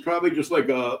 which is probably just like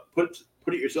a put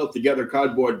it yourself together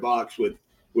cardboard box with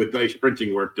with nice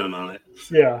printing work done on it.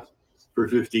 Yeah. For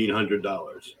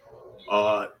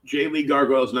 $1,500. J. Lee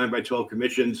Gargoyles 9x12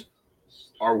 commissions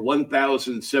are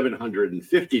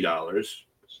 $1,750.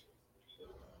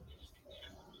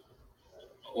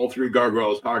 All three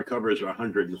Gargoyles hardcovers are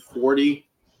 $140,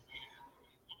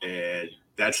 and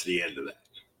that's the end of that.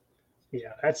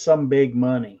 Yeah, that's some big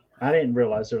money. I didn't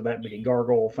realize there were that many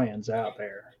Gargoyle fans out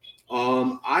there.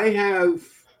 I have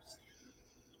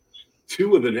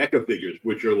 2 of the NECA figures,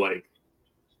 which are like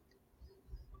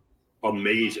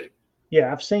amazing.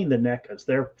 Yeah, I've seen the NECAs.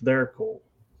 They're cool.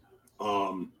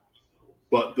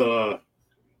 But the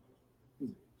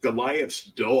Goliath's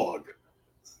dog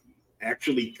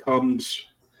actually comes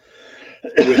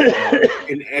with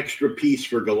an extra piece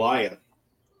for Goliath,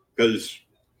 because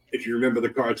if you remember the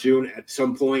cartoon, at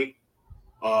some point,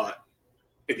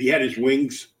 if he had his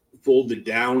wings folded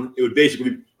down, it would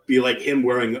basically be like him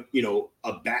wearing,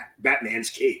 a Batman's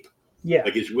cape. Yeah.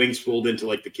 Like his wings fold into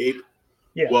like the cape.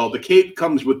 Yeah. Well, the cape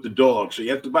comes with the dog, so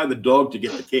you have to buy the dog to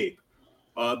get the cape.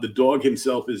 The dog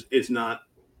himself is not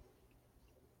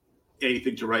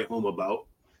anything to write home about.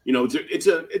 It's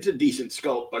a decent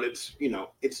sculpt, but it's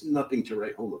nothing to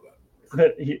write home about.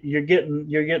 But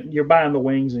you're buying the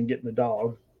wings and getting the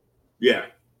dog. Yeah.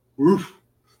 Oof.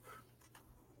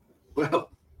 Well,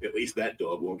 at least that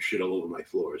dog won't shit all over my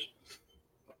floors.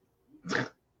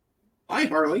 Hi,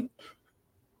 Harley.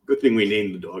 Good thing we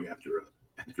named the dog after a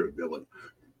villain.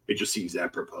 It just seems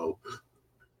apropos.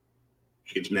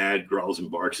 She gets mad, growls, and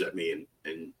barks at me,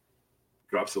 and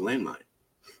drops the landmine.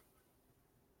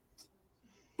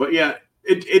 But yeah,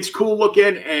 it's cool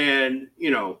looking, and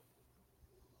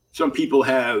some people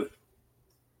have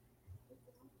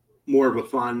more of a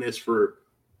fondness for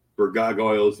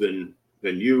gargoyles than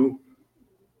you.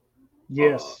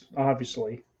 Yes,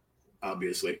 obviously.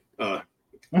 Obviously.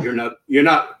 You're like,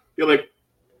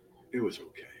 it was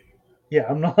okay.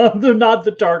 Yeah, they're not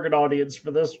the target audience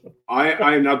for this one.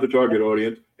 I am not the target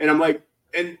audience. And I'm like,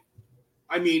 and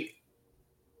I mean,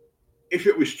 if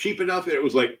it was cheap enough, and it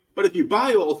was like, but if you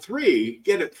buy all 3,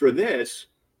 get it for this.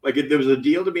 Like, if there was a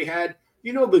deal to be had,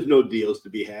 there's no deals to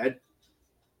be had,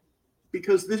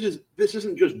 because this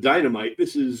isn't just Dynamite.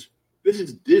 This is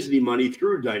Disney money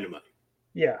through Dynamite.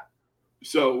 Yeah.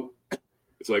 So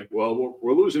it's like, well,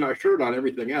 we're losing our shirt on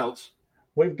everything else.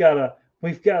 We've got a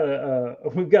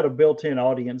built-in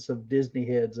audience of Disney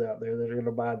heads out there that are going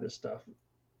to buy this stuff,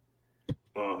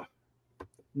 no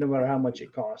matter how much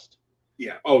it costs.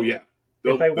 Yeah. Oh yeah.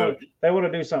 If they want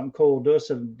to do something cool, do us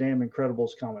a damn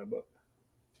Incredibles comic book.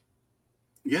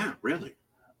 Yeah, really.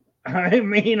 I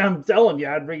mean, I'm telling you,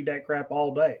 I'd read that crap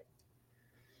all day.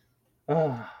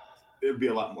 It'd be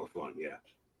a lot more fun. Yeah.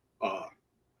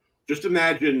 Just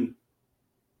imagine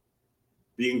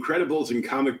the Incredibles in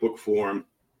comic book form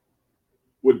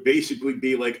would basically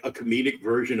be like a comedic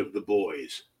version of The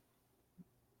Boys.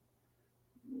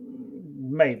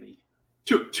 Maybe.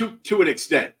 To an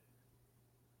extent.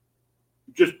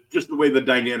 Just the way the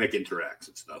dynamic interacts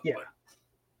and stuff. Yeah.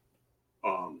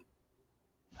 But,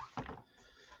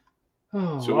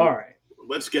 so, all right.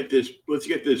 Let's get this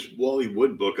Wally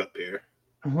Wood book up here.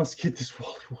 Let's get this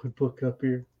Wally Wood book up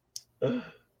here. And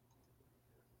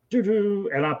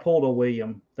I pulled a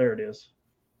William. There it is.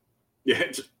 Yeah,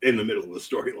 it's in the middle of the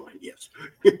storyline. Yes.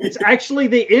 It's actually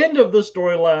the end of the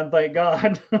storyline, thank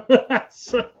God.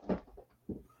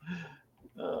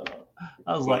 I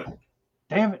was like,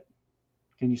 damn it.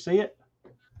 Can you see it?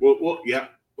 Well, yeah.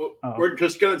 Well, we're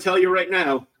just going to tell you right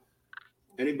now,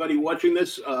 anybody watching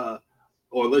this or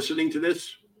listening to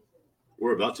this,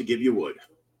 we're about to give you Wood.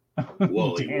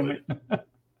 Wally Wood.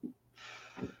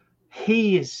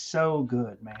 He is so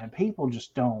good, man. People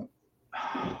just don't.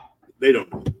 They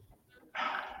don't.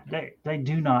 They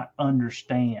do not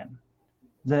understand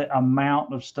the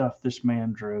amount of stuff this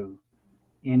man drew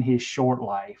in his short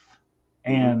life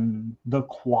and the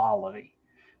quality.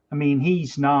 I mean,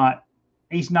 he's not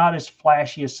as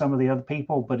flashy as some of the other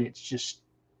people, but it's just,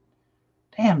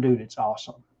 damn, dude, it's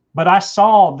awesome. But I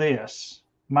saw this.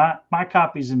 My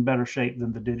copy's in better shape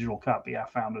than the digital copy I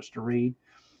found us to read.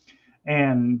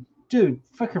 And, dude,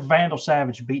 fucker Vandal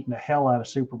Savage beating the hell out of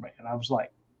Superman. I was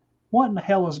like, what in the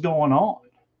hell is going on?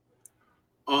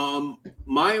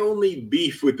 My only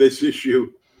beef with this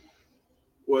issue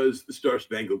was the Star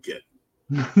Spangled Kid.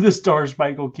 The Star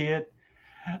Spangled Kid.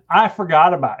 I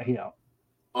forgot about him.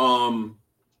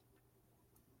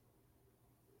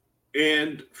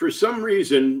 And for some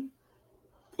reason,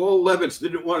 Paul Levitz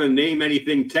didn't want to name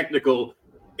anything technical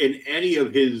in any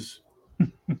of his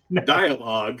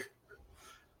dialogue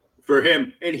for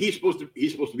him. And he's supposed to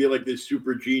be like this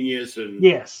super genius and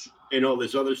yes, and all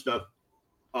this other stuff.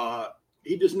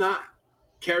 He does not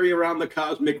carry around the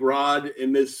cosmic rod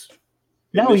in this?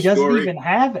 No, he doesn't even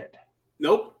have it.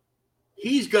 Nope.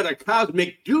 He's got a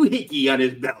cosmic doohickey on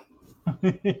his belt.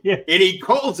 Yeah. And he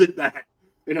calls it that.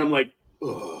 And I'm like,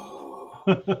 oh.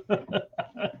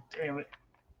 Damn it.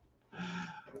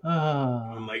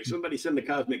 I'm like, somebody send the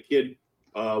Cosmic Kid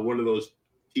one of those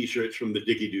T-shirts from the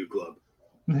Dickie Doo Club.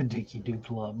 The Dickie Doo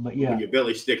Club. But yeah. When your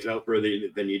belly sticks out further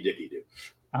than your Dickie Doo.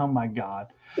 Oh, my God.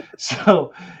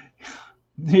 So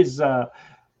his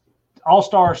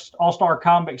All-Star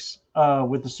Comics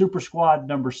with the Super Squad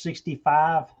number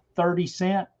 65, 30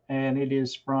 cent, and it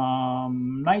is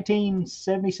from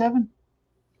 1977.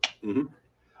 Mm-hmm.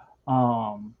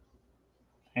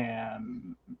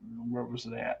 And where was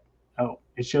that? Oh,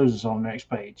 it shows us on the next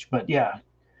page. But yeah,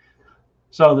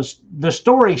 so the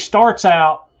story starts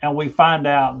out, and we find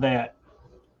out that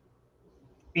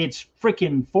it's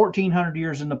freaking 1400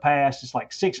 years in the past. It's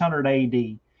like 600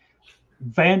 AD.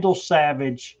 Vandal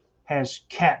Savage has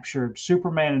captured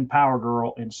Superman and Power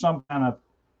Girl in some kind of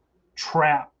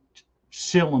trapped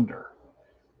cylinder.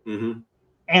 Mm-hmm.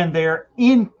 And they're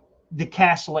in the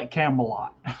castle at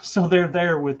Camelot. So they're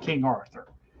there with King Arthur.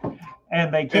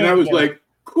 And they can't. And I was like,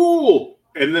 cool.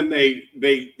 And then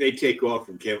they take off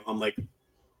from Camelot. I'm like,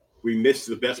 we missed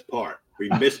the best part. We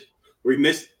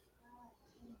missed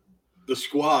the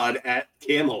squad at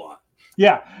Camelot.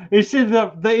 Yeah, it's in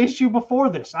the issue before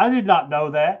this. I did not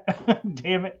know that.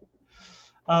 Damn it.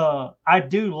 I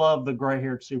do love the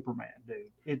gray-haired Superman, dude.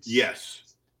 It's yes.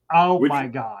 Oh my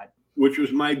God. Which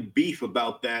was my beef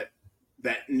about that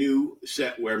new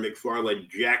set where McFarlane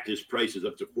jacked his prices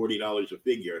up to $40 a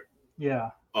figure. Yeah.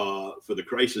 For the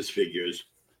Crisis figures.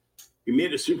 He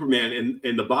made a Superman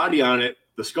and the body on it,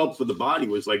 the sculpt for the body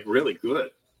was like really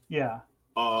good. Yeah.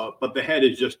 But the head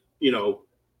is just,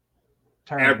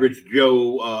 Terrible. Average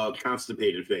Joe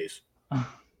constipated face.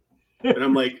 And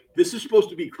I'm like, this is supposed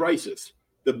to be Crisis.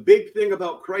 The big thing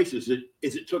about Crisis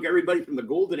is it took everybody from the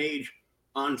Golden Age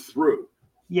on through.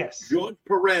 Yes. George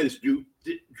Perez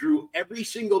drew every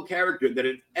single character that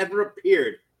had ever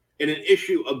appeared in an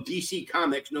issue of DC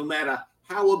Comics, no matter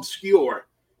how obscure.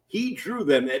 He drew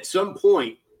them at some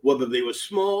point, whether they were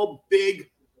small, big,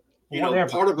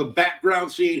 part of a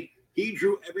background scene. He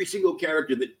drew every single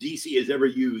character that DC has ever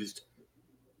used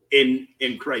in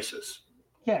Crisis.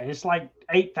 Yeah, it's like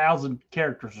 8,000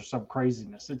 characters or some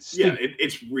craziness. It's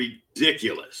it's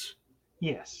ridiculous.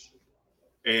 Yes.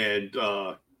 And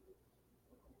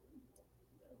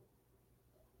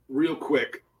real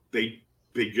quick, they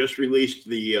just released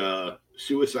the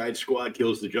Suicide Squad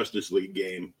Kills the Justice League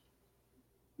game,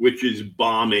 which is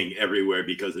bombing everywhere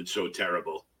because it's so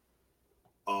terrible.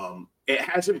 It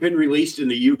hasn't been released in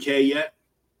the UK yet,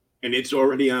 and it's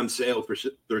already on sale for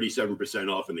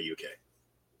 37% off in the UK.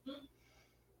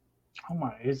 Oh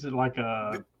my! Is it like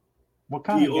what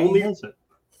kind of game is it?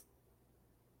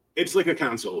 It's like a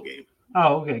console game.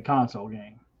 Oh, okay, console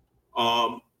game.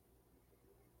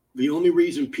 The only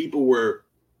reason people were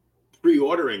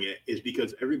pre-ordering it is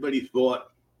because everybody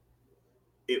thought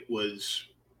it was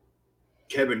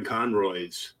Kevin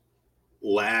Conroy's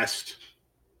last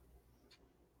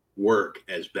work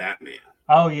as Batman.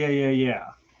 Oh,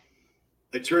 yeah.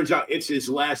 It turns out it's his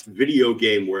last video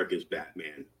game work as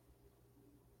Batman.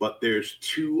 But there's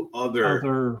two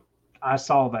other I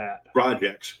saw that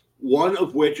projects, one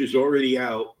of which is already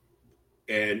out,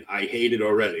 and I hate it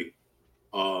already.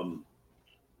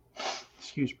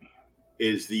 Excuse me.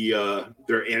 Is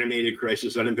their animated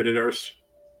Crisis on Infinite Earths,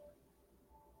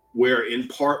 where in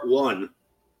part one,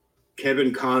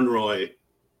 Kevin Conroy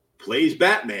plays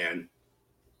Batman,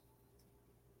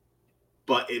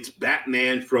 but it's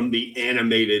Batman from the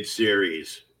animated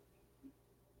series.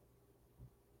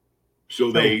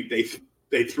 So they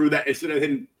threw that instead of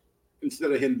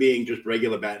him being just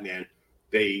regular Batman,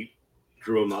 they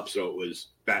drew him up so it was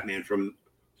Batman from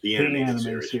the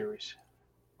animated series.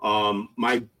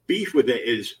 My beef with it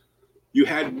is you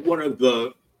had one of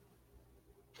the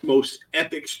most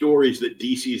epic stories that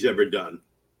DC's ever done.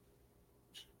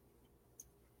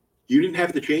 You didn't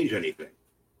have to change anything.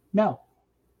 No.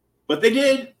 But they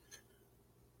did.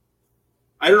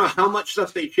 I don't know how much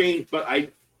stuff they changed, but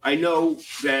I know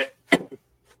that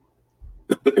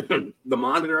the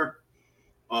Monitor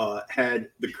had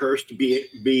the cursed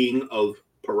being of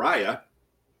Pariah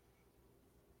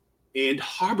and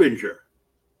Harbinger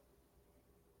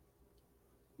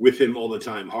with him all the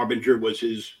time. Harbinger was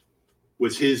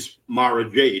his Mara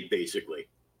Jade, basically.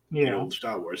 Yeah. In old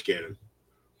Star Wars canon.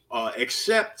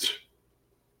 Except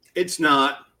it's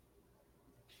not.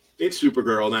 It's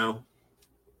Supergirl now.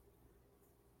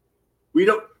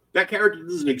 That character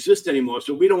doesn't exist anymore,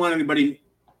 so we don't want anybody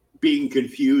being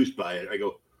confused by it. I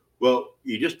go, Well,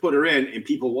 you just put her in and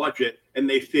people watch it and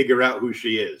they figure out who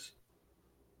she is.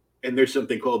 And there's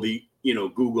something called the,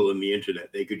 Google and the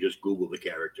internet. They could just Google the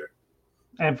character.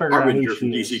 And figure out who Harbinger she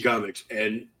from is. DC Comics.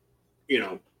 And,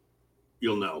 you'll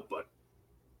know. But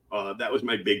that was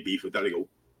my big beef with that. I go,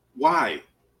 why?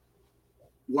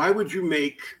 Why would you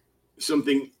make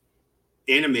something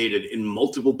animated in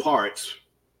multiple parts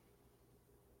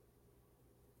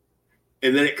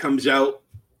and then it comes out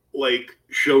like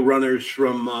showrunners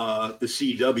from the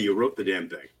CW wrote the damn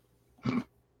thing?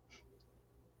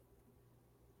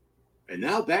 And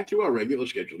now back to our regular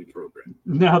scheduling program.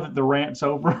 Now that the rant's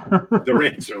over. The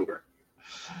rant's over.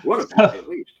 What a at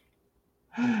least.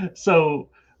 So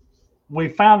we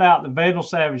found out that Vandal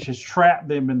Savage has trapped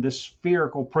them in this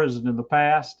spherical prison in the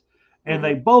past, and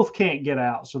they both can't get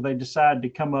out. So they decide to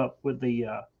come up with the,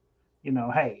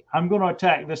 hey, I'm going to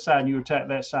attack this side and you attack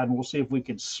that side, and we'll see if we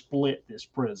can split this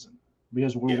prison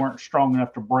because we weren't strong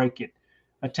enough to break it,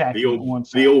 attacking one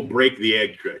side. The old break the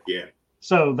egg trick, yeah.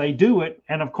 So they do it,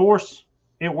 and of course,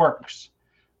 it works.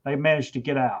 They manage to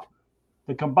get out.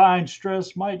 The combined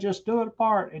stress might just do it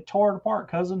apart. It tore it apart,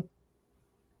 cousin.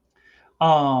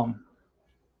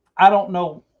 I don't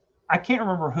know. I can't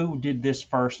remember who did this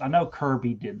first. I know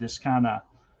Kirby did this kind of,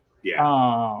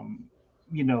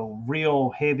 real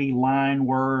heavy line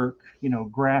work,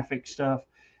 graphic stuff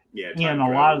in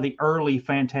a lot of the early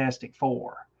Fantastic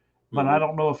Four. But I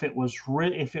don't know if it was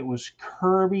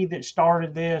Kirby that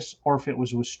started this or if it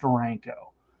was with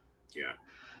Steranko. Yeah.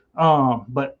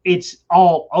 But it's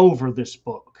all over this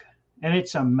book, and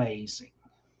it's amazing.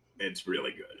 It's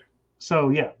really good. So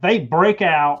yeah, they break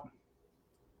out,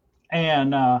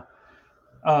 and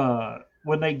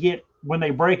when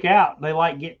they break out,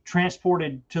 they get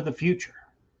transported to the future,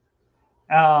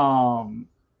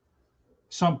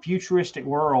 some futuristic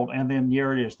world, and then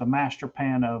here it is, the master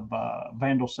plan of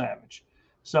Vandal Savage.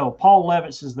 So Paul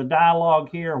Levitz is the dialogue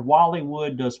here. Wally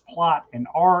Wood does plot and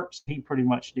art. He pretty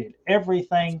much did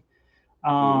everything,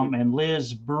 and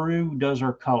Liz Brew does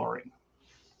her coloring.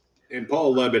 And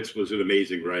Paul Levitz was an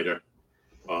amazing writer.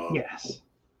 Yes.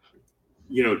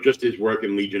 Just his work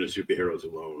in Legion of Superheroes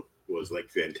alone was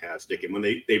fantastic. And when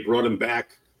they brought him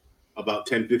back about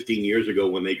 10, 15 years ago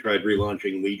when they tried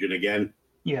relaunching Legion again.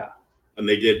 Yeah. And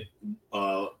they did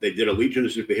a Legion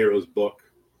of Superheroes book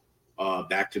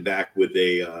back to back with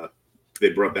they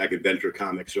brought back Adventure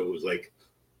Comics. So it was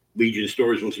Legion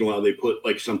stories. Once in a while they put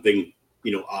something,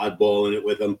 oddball in it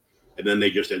with them. And then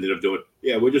they just ended up doing,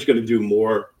 we're just going to do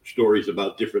more stories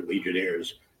about different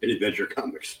Legionnaires in Adventure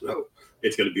Comics. So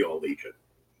it's going to be all Legion.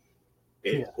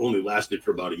 It only lasted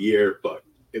for about a year, but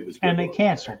it was good. And they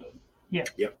canceled it. Yeah.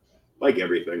 Yep. Like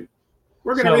everything.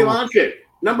 We're going to relaunch it.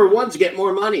 Number one's get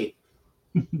more money.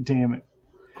 Damn it.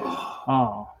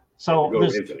 So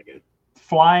this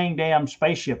flying damn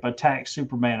spaceship attacks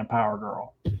Superman and Power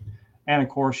Girl. And of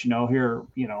course,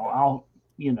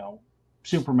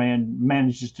 Superman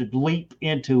manages to leap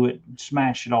into it and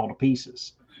smash it all to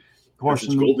pieces. Of course,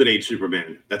 it's Golden Age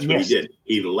Superman. That's what he did.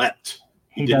 He leapt.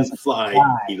 He didn't fly.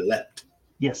 He leapt.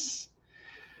 Yes.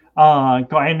 And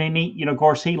then of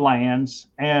course, he lands.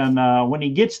 And when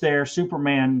he gets there,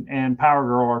 Superman and Power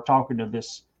Girl are talking to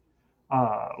this,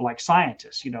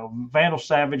 scientists. Vandal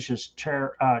Savage has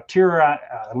tyrannized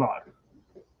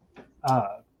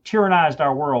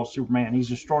our world, Superman. He's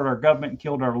destroyed our government and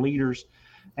killed our leaders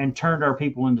and turned our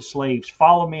people into slaves.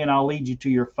 Follow me and I'll lead you to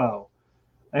your foe.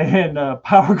 And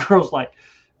Power Girl's like,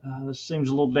 this seems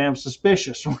a little damn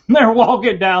suspicious when they're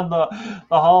walking down the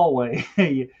hallway.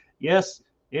 Yes,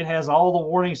 it has all the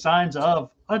warning signs of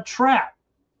a trap.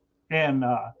 And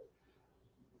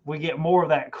we get more of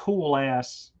that cool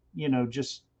ass,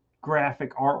 just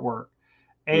graphic artwork.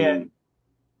 And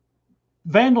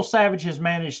Vandal Savage has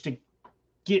managed to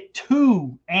get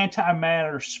 2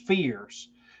 antimatter spheres.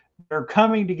 They're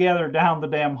coming together down the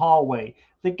damn hallway.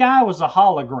 The guy was a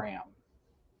hologram.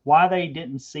 Why they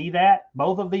didn't see that?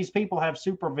 Both of these people have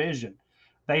supervision.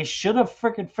 They should have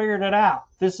freaking figured it out.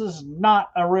 This is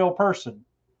not a real person.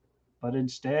 But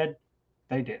instead,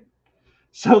 they didn't.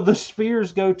 So the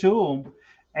spheres go to them,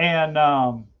 and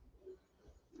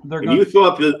they're going. You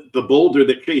thought that the boulder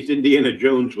that chased Indiana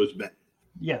Jones was bad.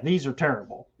 Yeah, these are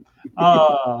terrible.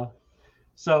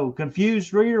 So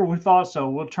confused reader, we thought so.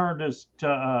 We'll turn this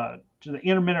to the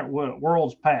intermittent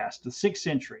world's past, the 6th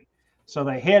century. So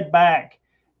they head back,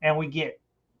 and we get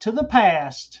to the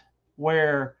past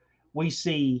where we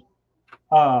see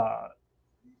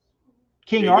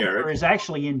King Arthur is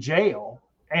actually in jail,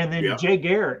 and then Jay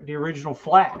Garrick, the original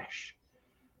Flash,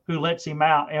 who lets him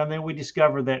out, and then we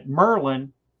discover that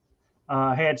Merlin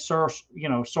had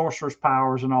sorcerer's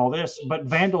powers and all this, but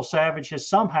Vandal Savage has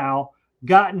somehow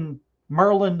gotten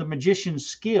Merlin the magician's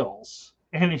skills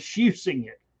and is using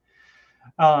it,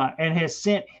 and has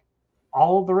sent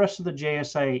all of the rest of the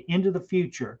JSA into the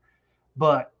future.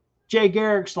 But Jay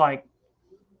Garrick's like,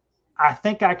 I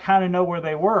think I kind of know where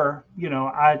they were.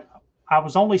 I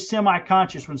was only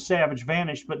semi-conscious when Savage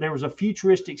vanished, but there was a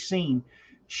futuristic scene,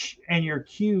 and your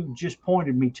cue just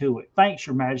pointed me to it. Thanks,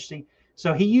 Your Majesty.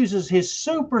 So he uses his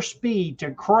super speed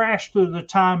to crash through the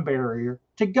time barrier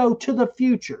to go to the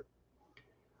future.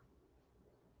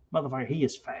 Motherfucker, he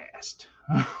is fast.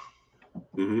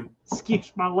 Mm-hmm.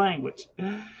 Excuse my language.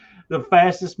 The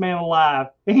fastest man alive.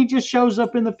 And he just shows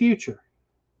up in the future.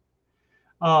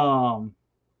 But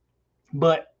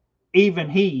even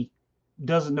he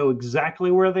doesn't know exactly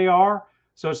where they are.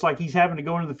 So it's like he's having to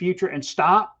go into the future and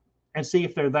stop and see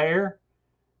if they're there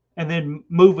and then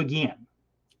move again.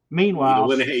 Meanwhile,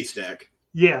 in a haystack.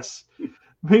 Yes.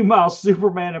 Meanwhile,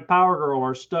 Superman and Power Girl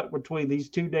are stuck between these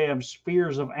two damn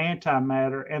spheres of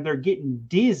antimatter, and they're getting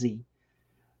dizzy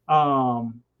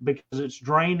because it's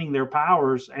draining their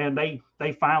powers, and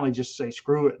they finally just say,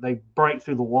 screw it. They break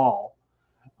through the wall.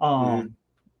 And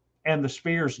the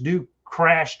spheres do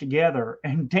crash together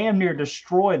and damn near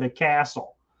destroy the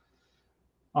castle.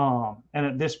 And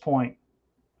at this point,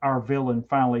 our villain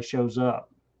finally shows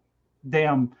up.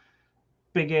 Damn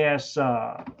big ass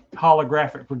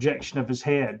holographic projection of his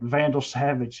head. Vandal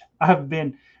Savage, I've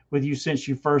been with you since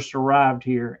you first arrived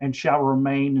here and shall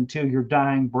remain until your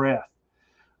dying breath.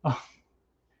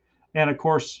 And of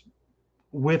course,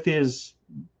 with his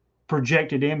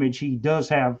projected image, he does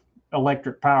have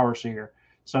electric powers here.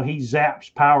 So he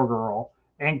zaps Power Girl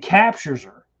and captures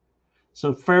her.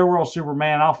 So farewell,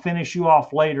 Superman. I'll finish you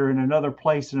off later in another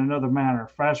place in another manner.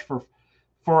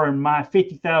 For in my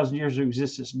 50,000 years of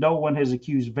existence, no one has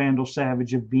accused Vandal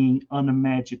Savage of being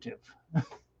unimaginative.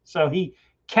 So he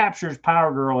captures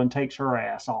Power Girl and takes her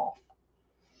ass off.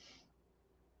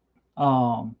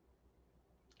 Of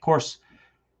course,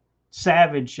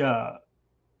 Savage,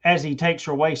 as he takes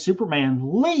her away, Superman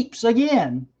leaps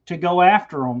again to go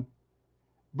after him,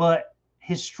 but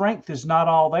his strength is not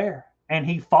all there, and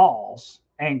he falls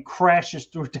and crashes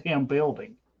through a damn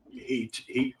building.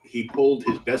 He pulled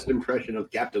his best impression of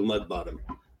Captain Leadbottom.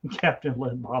 Captain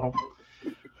Leadbottom.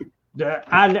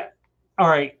 All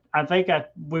right, I think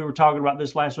we were talking about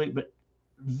this last week, but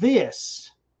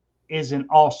this is an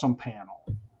awesome panel.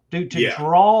 Dude, to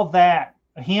draw that,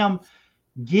 him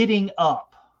getting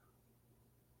up,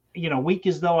 weak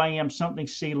as though I am, something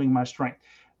sealing my strength.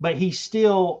 But he's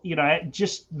still,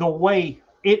 just the way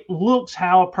it looks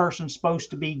how a person's supposed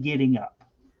to be getting up.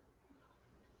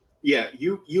 Yeah,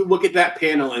 you look at that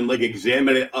panel and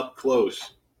examine it up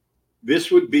close. This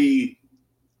would be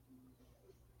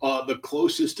the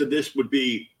closest to this would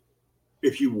be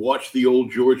if you watch the old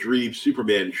George Reeves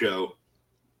Superman show,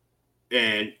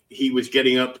 and he was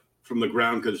getting up from the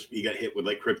ground because he got hit with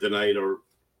kryptonite or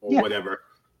whatever.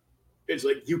 It's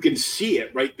you can see it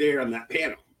right there on that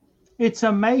panel. It's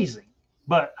amazing,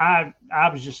 but I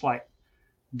was just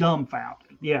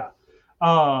dumbfounded. Yeah.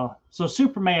 So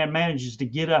Superman manages to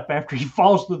get up after he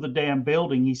falls through the damn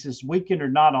building. He says, weakened or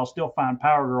not, I'll still find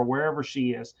Power Girl wherever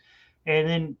she is. And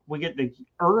then we get the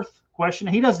Earth question.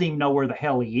 He doesn't even know where the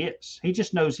hell he is. He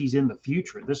just knows he's in the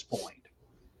future at this point.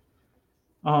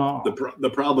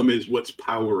 The problem is what's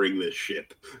powering this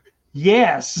ship.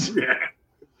 Yes. Yeah.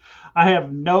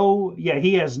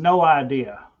 He has no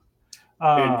idea.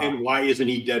 And why isn't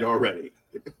he dead already?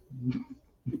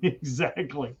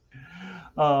 Exactly.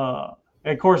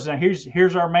 Of course, now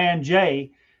here's our man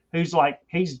Jay, who's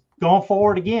he's going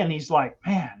forward again. He's like,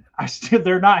 man,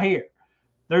 they're not here.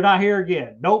 They're not here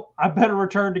again. Nope, I better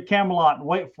return to Camelot and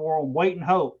wait for them, wait and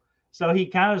hope. So he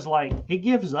kind of he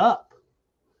gives up,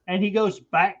 and he goes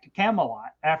back to Camelot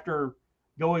after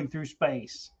going through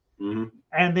space. Mm-hmm.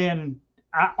 And then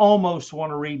I almost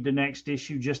want to read the next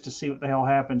issue just to see what the hell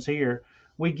happens here.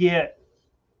 We get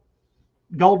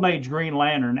Golden Age Green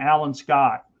Lantern, Alan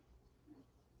Scott.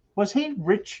 Was he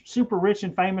rich, super rich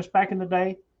and famous back in the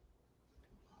day?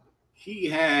 He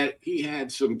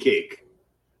had some cake.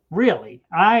 Really?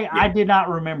 I did not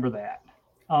remember that.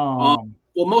 Well,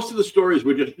 most of the stories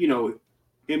were just,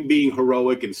 him being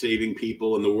heroic and saving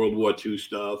people in the World War II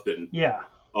stuff. And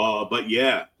but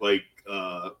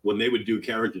when they would do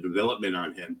character development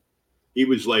on him, he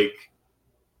was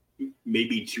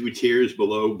maybe 2 tiers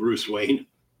below Bruce Wayne.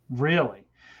 Really?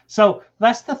 So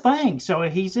that's the thing. So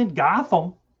he's in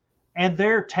Gotham, and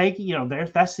they're taking,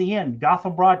 that's the end.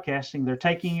 Gotham Broadcasting, they're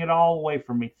taking it all away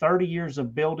from me. 30 years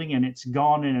of building, and it's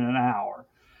gone in an hour.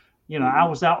 I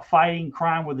was out fighting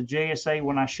crime with the JSA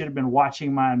when I should have been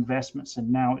watching my investments,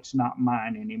 and now it's not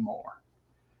mine anymore.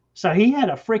 So he had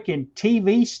a freaking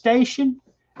TV station,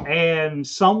 and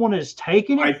someone is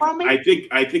taking it from him.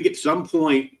 I think at some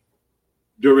point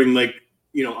during, like,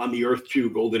 on the Earth 2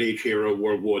 Golden Age era,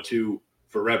 World War II,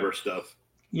 forever stuff.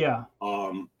 Yeah.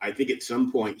 I think at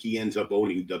some point he ends up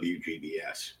owning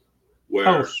WGBS.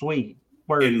 Where Sweet.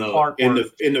 Where in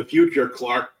the future,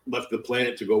 Clark left the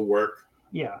planet to go work.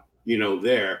 Yeah.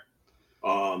 There.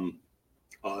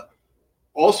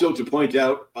 Also to point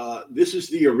out, this is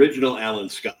the original Alan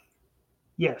Scott.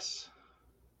 Yes.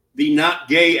 The not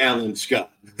gay Alan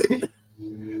Scott.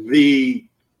 The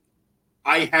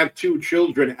I have 2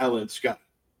 children Alan Scott.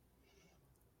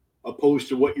 Opposed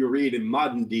to what you read in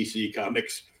modern DC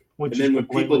comics. And then when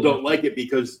people don't like it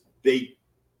because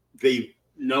they've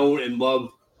known and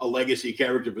loved a legacy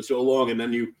character for so long, and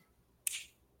then you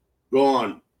go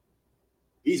on.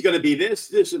 He's going to be this,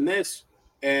 this, and this,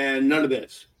 and none of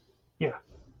this. Yeah.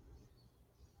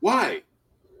 Why?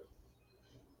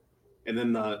 And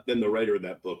then the writer of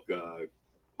that book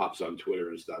hops on Twitter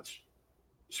and starts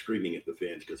screaming at the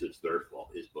fans because it's their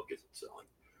fault. His book isn't selling.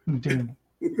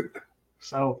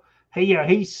 So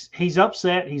he's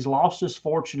upset. He's lost his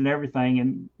fortune and everything,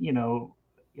 and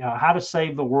how to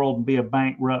save the world and be a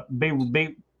bankrupt.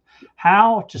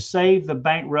 How to save the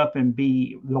bankrupt and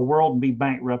be the world and be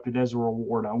bankrupted as a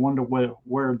reward. I wonder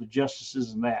where the justice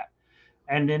is in that.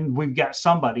 And then we've got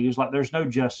somebody who's like, there's no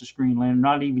justice, Green Lantern.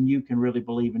 Not even you can really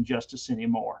believe in justice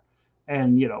anymore.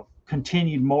 And,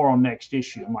 continued more on next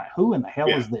issue. I'm like, who in the hell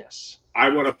is this? I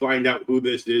want to find out who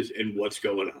this is and what's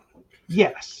going on.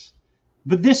 Yes.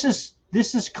 But this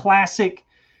is classic.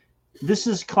 This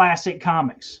is classic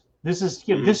comics. This is,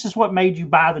 this is what made you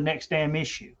buy the next damn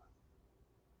issue.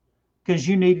 Because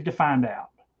you needed to find out.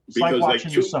 It's because like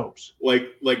watching the soaps. Like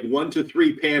 1 to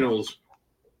 3 panels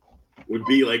would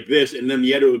be like this, and then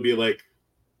the editor would be like,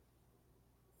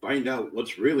 find out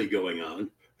what's really going on.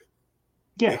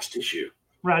 Yeah. Next issue.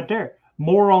 Right there.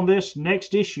 More on this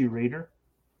next issue, reader.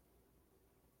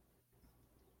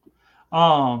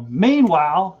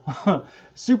 Meanwhile,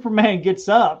 Superman gets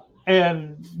up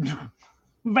and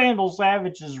Vandal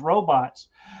Savage's robots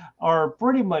are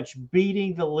pretty much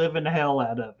beating the living hell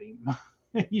out of him.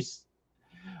 He's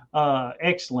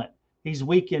excellent. He's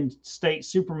weakened state.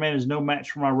 Superman is no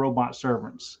match for my robot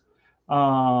servants.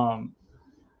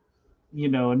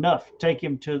 Enough. Take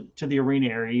him to the arena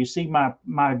area. You see,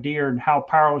 my dear, and how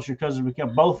powerless your cousin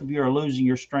become. Both of you are losing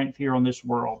your strength here on this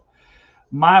world.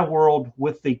 My world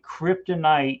with the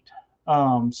kryptonite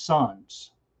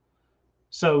suns.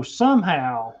 So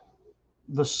somehow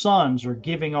the suns are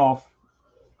giving off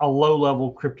a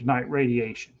low-level kryptonite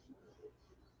radiation.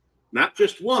 Not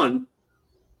just one,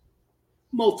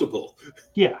 multiple.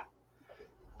 Yeah.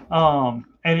 And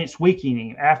it's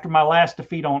weakening. After my last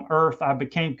defeat on Earth, I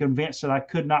became convinced that I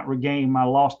could not regain my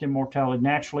lost immortality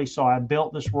naturally, so I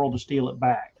built this world to steal it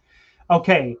back.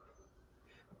 Okay.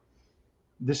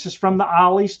 This is from the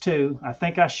Ollies too. I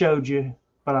think I showed you,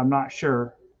 but I'm not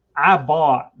sure. I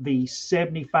bought the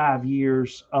 75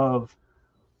 years of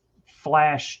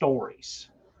Flash stories.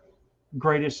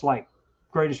 Greatest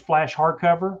Flash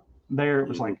hardcover. There it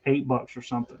was like $8 or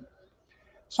something.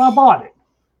 So I bought it.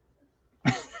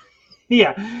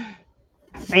 Yeah.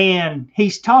 And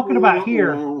he's talking about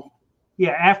here.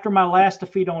 Yeah, after my last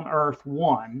defeat on Earth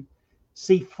 1,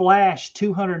 see Flash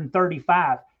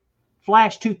 235.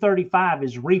 Flash 235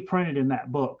 is reprinted in that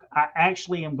book. I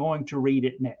actually am going to read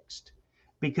it next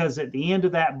because at the end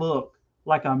of that book,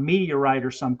 like a meteorite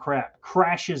or some crap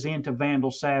crashes into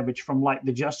Vandal Savage from like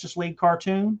the Justice League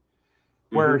cartoon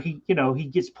where he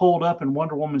gets pulled up and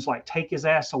Wonder Woman's like, take his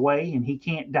ass away and he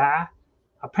can't die.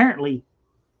 Apparently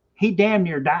he damn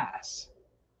near dies.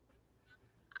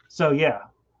 So yeah,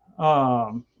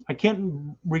 I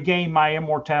can't regain my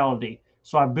immortality.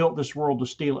 So I built this world to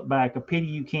steal it back. A pity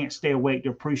you can't stay awake to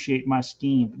appreciate my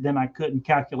scheme. But then I couldn't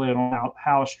calculate on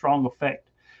how a strong effect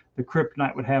the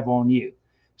kryptonite would have on you.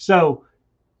 So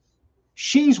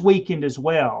she's weakened as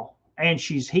well, and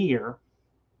she's here.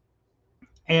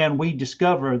 And we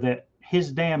discover that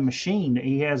his damn machine that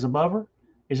he has above her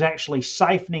is actually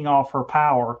siphoning off her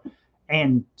power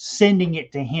and sending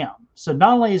it to him. So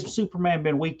not only has Superman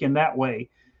been weakened that way,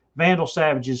 Vandal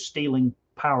Savage is stealing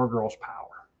Power Girl's power.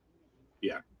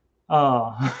 Yeah.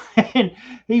 And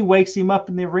he wakes him up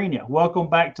in the arena. Welcome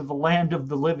back to the land of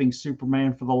the living,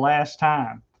 Superman, for the last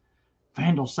time.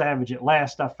 Vandal Savage, at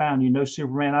last I found you. No,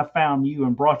 Superman, I found you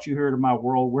and brought you here to my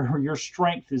world where your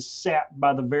strength is sapped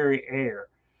by the very air.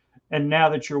 And now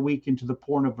that you're weakened to the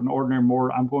point of an ordinary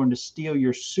mortal, I'm going to steal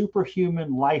your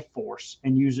superhuman life force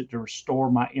and use it to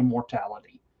restore my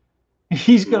immortality.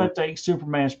 He's going to take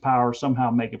Superman's power,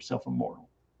 somehow make himself immortal.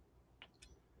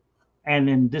 And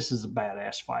then this is a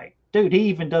badass fight. Dude, he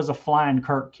even does a flying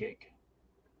Kirk kick.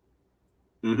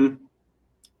 Mm-hmm.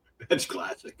 That's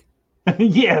classic.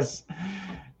 Yes.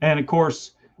 And of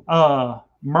course,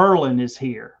 Merlin is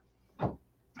here.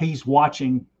 He's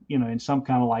watching, in some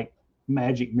kind of like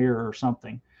magic mirror or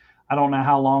something. I don't know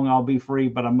how long I'll be free,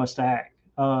 but I must act.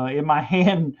 In my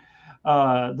hand,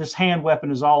 this hand weapon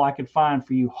is all I could find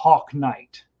for you, Hawk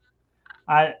Knight.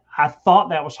 I thought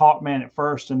that was Hawkman at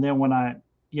first, and then when I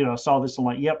saw this, I'm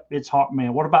like, yep, it's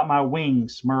Hawkman. What about my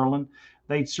wings, Merlin?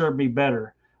 They'd serve me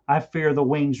better. I fear the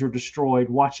wings are destroyed.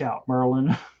 Watch out,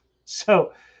 Merlin.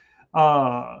 So,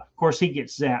 of course, he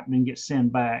gets zapped and gets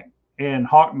sent back. And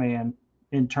Hawkman,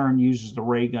 in turn, uses the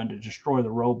ray gun to destroy the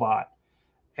robot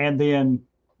and then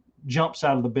jumps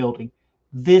out of the building.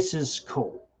 This is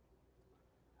cool.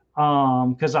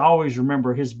 Because I always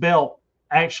remember his belt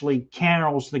actually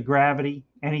channels the gravity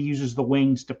and he uses the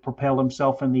wings to propel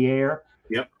himself in the air.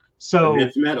 Yep. So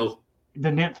it's metal. The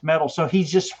nth metal. So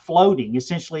he's just floating.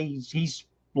 Essentially, he's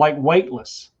like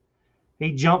weightless.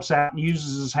 He jumps out and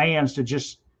uses his hands to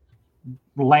just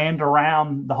land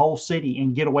around the whole city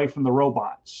and get away from the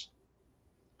robots.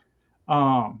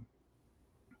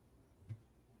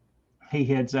 He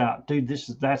heads out. Dude,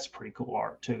 that's pretty cool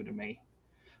art too to me.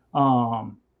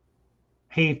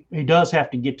 He does have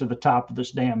to get to the top of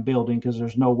this damn building because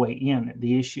there's no way in.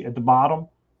 The issue at the bottom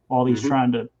while he's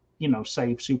trying to,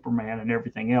 save Superman and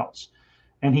everything else.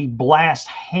 And he blasts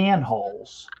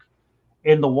handholds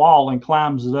in the wall and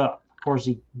climbs it up. Of course,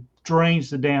 he drains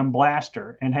the damn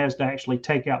blaster and has to actually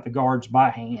take out the guards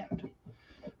by hand.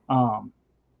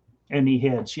 And he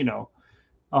heads,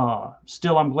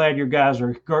 still, I'm glad you guys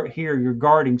are here. You're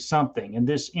guarding something. And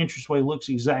this entranceway looks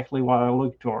exactly what I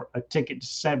looked for, a ticket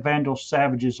to Vandal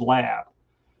Savage's lab.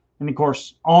 And of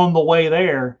course, on the way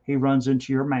there, he runs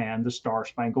into your man, the Star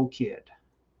Spangled Kid.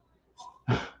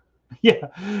 Yeah.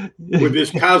 With this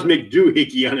cosmic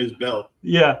doohickey on his belt.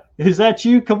 Yeah. Is that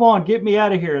you? Come on, get me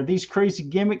out of here. These crazy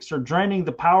gimmicks are draining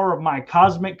the power of my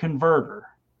cosmic converter.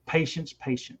 Patience,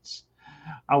 patience.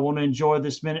 I want to enjoy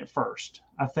this minute first.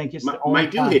 I think it's the only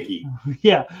doohickey.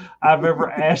 Yeah, I've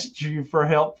ever asked you for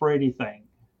help for anything.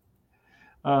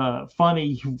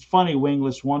 Funny,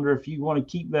 wingless. Wonder if you want to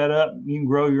keep that up. You can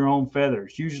grow your own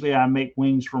feathers. Usually I make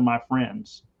wings for my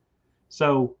friends.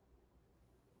 So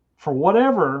for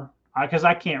whatever, because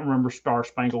I can't remember Star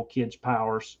Spangled Kid's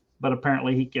powers, but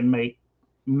apparently he can make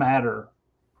matter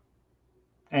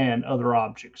and other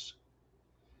objects.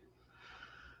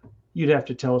 You'd have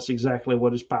to tell us exactly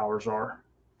what his powers are.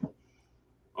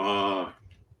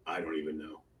 I don't even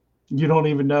know. You don't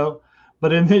even know?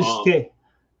 But in this case...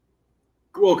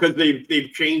 Well, because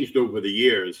they've changed over the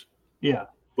years. Yeah.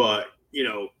 But,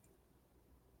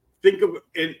 think of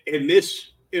in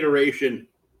this iteration,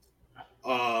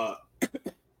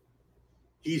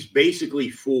 he's basically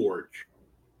Forge.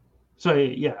 So,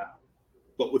 yeah.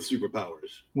 But with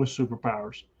superpowers. With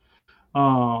superpowers.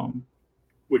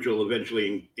 Which will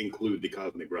eventually include the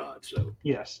cosmic rod. So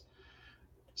yes.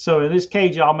 So in this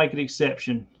cage, I'll make an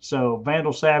exception. So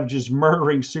Vandal Savage is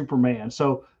murdering Superman.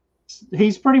 So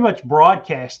he's pretty much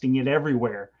broadcasting it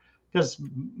everywhere because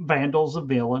Vandal's a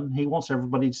villain. He wants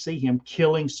everybody to see him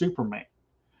killing Superman.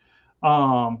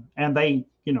 And they,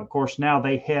 of course, now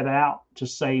they head out to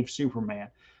save Superman.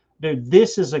 Dude,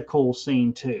 this is a cool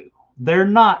scene too. They're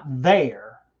not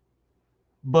there,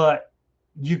 but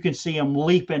you can see him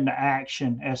leap into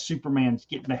action as Superman's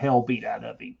getting the hell beat out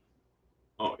of him.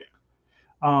 Oh, yeah.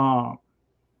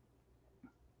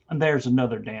 And there's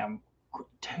another dude,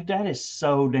 that is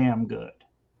so damn good.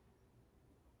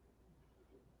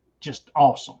 Just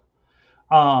awesome.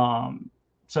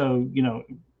 So,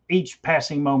 each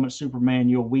passing moment, Superman,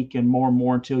 you'll weaken more and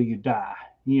more until you die.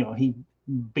 He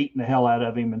beating the hell out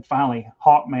of him. And finally,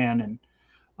 Hawkman and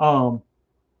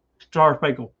Star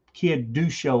Spangled Kid do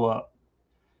show up.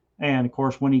 And of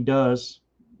course, when he does,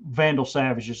 Vandal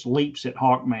Savage just leaps at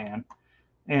Hawkman.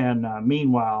 And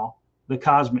meanwhile, the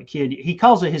Cosmic Kid, he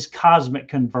calls it his cosmic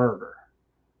converter.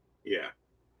 Yeah.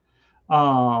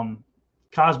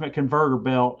 Cosmic converter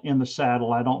belt in the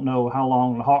saddle. I don't know how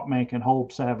long the Hawkman can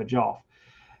hold Savage off.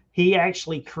 He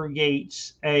actually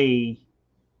creates a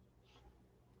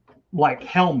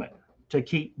helmet to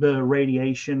keep the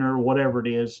radiation or whatever it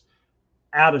is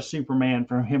out of Superman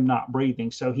from him not breathing.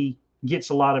 So he gets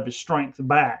a lot of his strength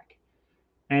back,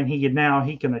 and he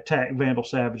can attack Vandal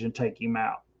Savage and take him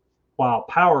out. While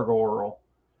Power Girl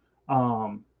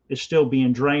is still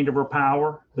being drained of her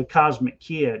power, the Cosmic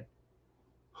Kid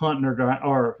hunting her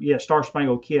down, Star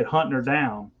Spangled Kid hunting her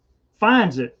down,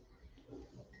 finds it,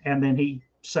 and then he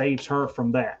saves her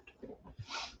from that.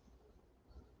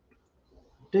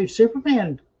 Dude,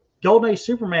 Superman Golden Age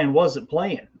Superman wasn't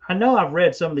playing. I know I've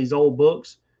read some of these old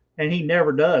books, and he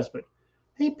never does, but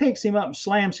he picks him up and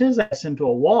slams his ass into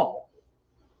a wall.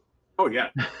 Oh yeah,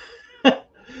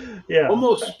 Yeah,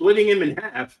 almost splitting him in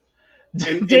half,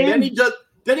 and then he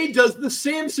does the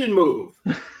Samson move.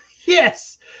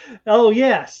 Yes. Oh,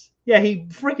 yes. Yeah, he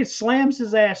freaking slams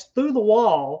his ass through the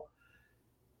wall,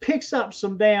 picks up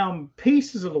some damn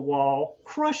pieces of the wall,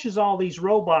 crushes all these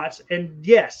robots, and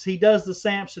yes, he does the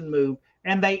Samson move,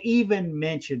 and they even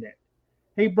mention it.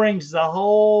 He brings the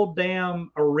whole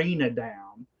damn arena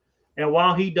down. And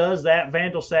while he does that,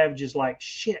 Vandal Savage is like,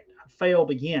 shit, I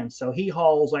failed again. So he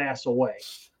hauls ass away.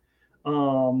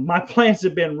 My plans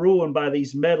have been ruined by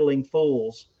these meddling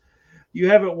fools. You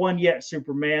haven't won yet,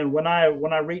 Superman. When I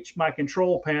reach my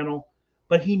control panel,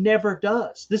 but he never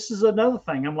does. This is another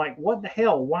thing. I'm like, what the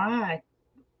hell? Why?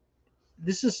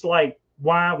 This is like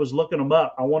why I was looking them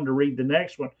up. I wanted to read the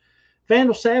next one.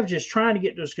 Vandal Savage is trying to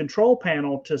get to his control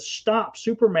panel to stop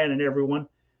Superman and everyone,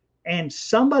 and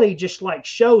somebody just like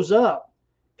shows up,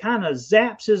 kind of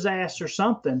zaps his ass or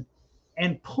something,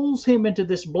 and pulls him into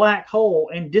this black hole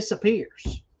and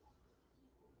disappears.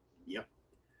 Yep.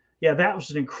 Yeah, that was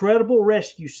an incredible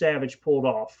rescue Savage pulled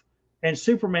off. And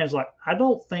Superman's like, I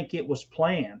don't think it was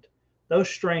planned. Those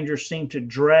strangers seem to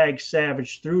drag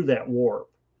Savage through that warp.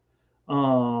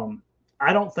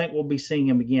 I don't think we'll be seeing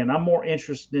him again. I'm more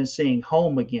interested in seeing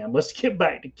Home again. Let's get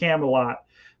back to Camelot,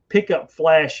 pick up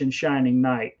Flash and Shining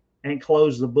Knight, and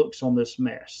close the books on this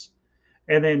mess.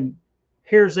 And then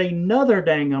here's another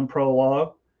dang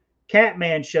prologue.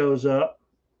 Catman shows up,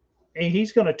 and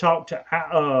he's going to talk to,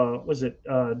 was it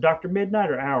Dr.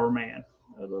 Midnight or Hour Man?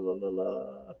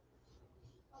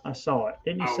 I saw it.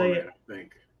 Didn't you Hour say Man, it? I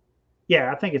think.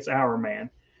 Yeah, I think it's Hour Man.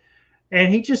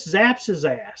 And he just zaps his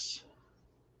ass.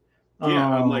 Yeah,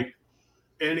 I'm like,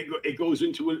 and it goes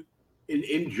into an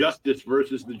Injustice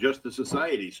versus the Justice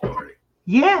Society story.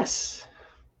 Yes.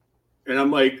 And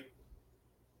I'm like,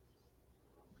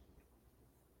 I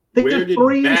think there's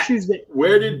three issues that.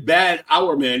 Where did Bad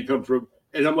Hour Man come from?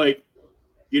 And I'm like,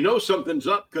 you know something's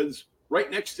up because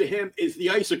right next to him is the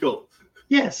Icicle.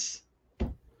 Yes.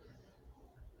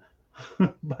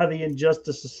 By the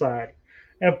Injustice Society.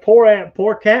 And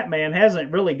poor Catman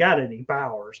hasn't really got any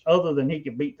powers other than he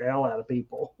can beat the hell out of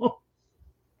people.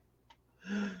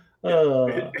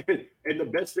 And the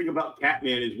best thing about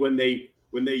Catman is when they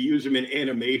use him in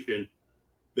animation,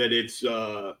 that it's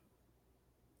the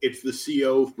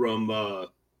CO from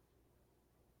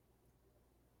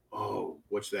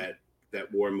what's that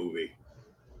war movie?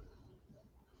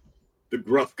 The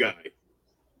gruff guy.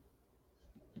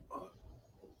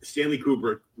 Stanley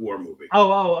Kubrick war movie.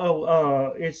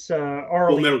 It's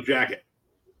Arlie. Full Metal Jacket.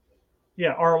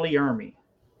 Yeah, Arlie Ermy.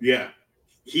 Yeah.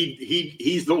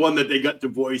 He's the one that they got to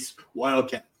voice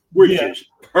Wildcat, which is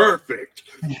perfect.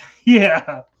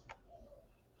 Yeah.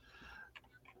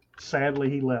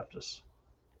 Sadly, he left us.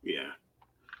 Yeah.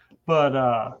 But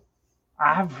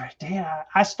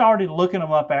I started looking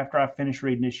them up after I finished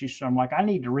reading this issue. So I'm like, I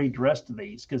need to read the rest of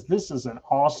these because this is an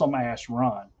awesome ass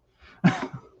run.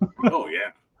 Oh yeah.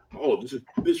 Oh,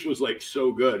 this was like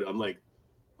so good. I'm like,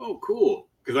 oh cool,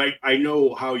 because I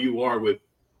know how you are with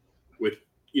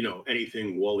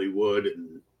anything Wally Wood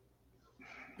and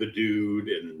the Dude,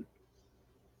 and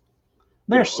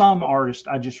there's some artists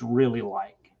I just really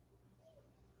like.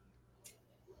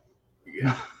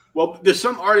 Yeah. Well, there's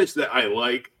some artists that I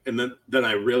like, and then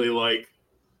I really like,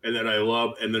 and then I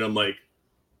love, and then I'm like,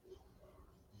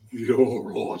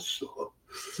 you're awesome.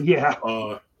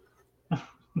 Yeah.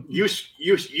 You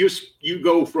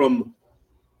go from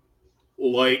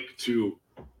like to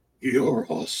you're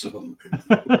awesome.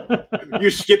 You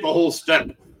skip a whole step.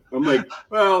 I'm like,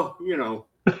 well,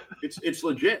 it's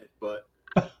legit, but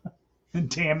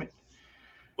damn it.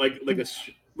 Like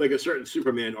a certain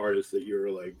Superman artist that you're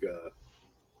like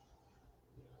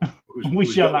we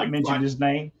shall not mention his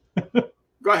name.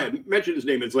 Go ahead, mention his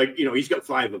name. It's like, he's got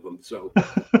 5 of them, so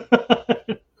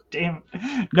damn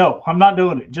it. No, I'm not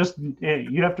doing it. Just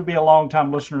you have to be a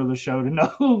long-time listener of the show to know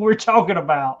who we're talking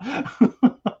about.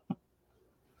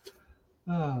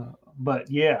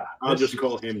 But yeah. I'll just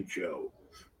call him Joe.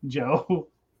 Joe.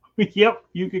 Yep,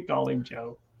 you could call him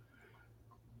Joe.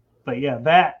 But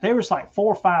yeah, there was like 4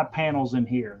 or 5 panels in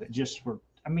here that just were,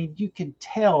 you can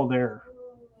tell they're,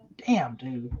 damn,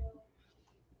 dude.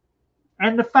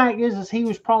 And the fact is he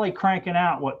was probably cranking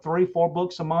out, 3-4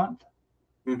 books a month?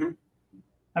 Mm-hmm.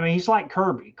 He's like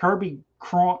Kirby. Kirby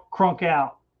crunk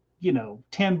out,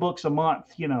 10 books a month,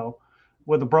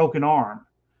 with a broken arm.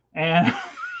 And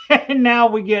and now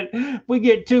we get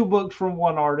 2 books from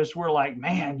one artist. We're like,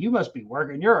 man, you must be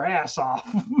working your ass off.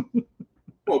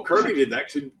 Well, Kirby did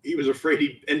that because he was afraid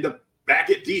he'd end up back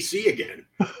at DC again.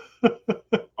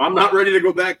 I'm not ready to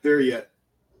go back there yet.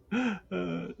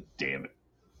 Damn it.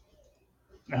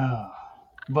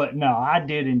 But no, I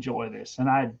did enjoy this. And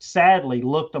I sadly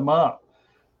looked them up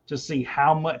to see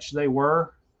how much they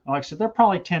were. Like I said, they're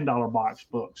probably $10 box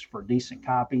books for decent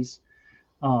copies,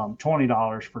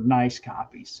 $20 for nice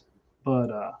copies.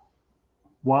 But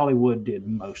Wally Wood did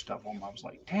most of them. I was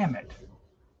like, damn it.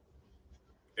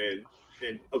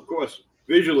 And of course,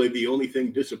 visually, the only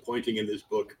thing disappointing in this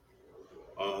book,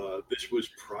 this was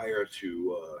prior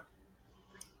to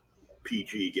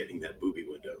PG getting that booby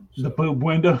window. So the boob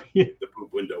window? Yeah. The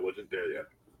boob window wasn't there yet.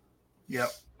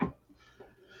 Yep.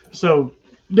 So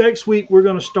next week, we're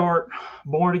going to start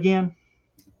Born Again.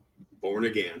 Born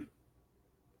Again.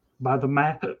 By the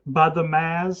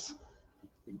Maz.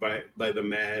 By the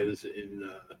Maz in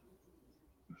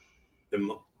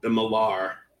the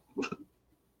Malar.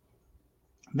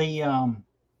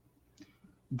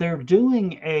 They're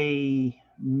doing a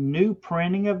new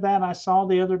printing of that I saw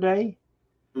the other day.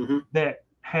 Mm-hmm. That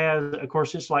has, of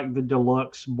course, it's like the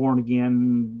deluxe Born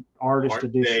Again artist Aren't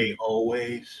edition. they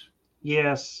always?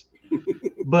 Yes,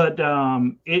 but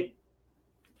it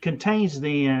contains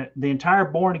the entire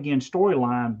Born Again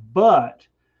storyline, but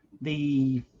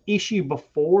the issue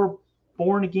before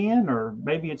Born Again, or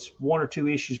maybe it's one or two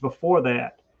issues before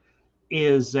that,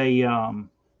 is the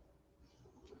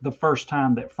first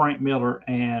time that Frank Miller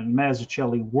and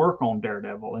Mazzucchelli work on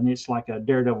Daredevil, and it's like a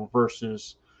Daredevil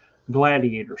versus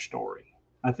Gladiator story,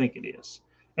 I think it is,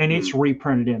 and it's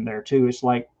reprinted in there too. It's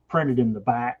like printed in the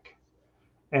back,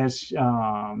 as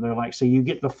they're like, so you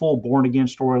get the full Born Again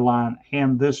storyline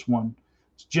and this one,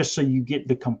 just so you get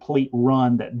the complete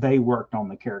run that they worked on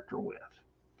the character with.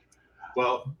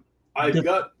 Well, I've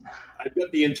got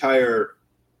the entire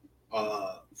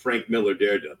Frank Miller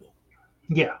Daredevil.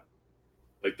 Yeah.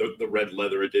 Like the red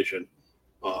leather edition.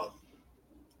 But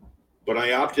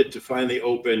I opted to finally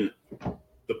open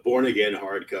the Born Again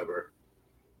hardcover.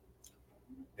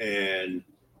 And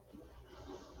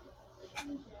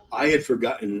I had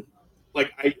forgotten,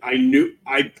 like I knew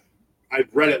I've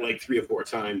read it like 3 or 4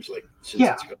 times, like since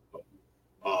it's come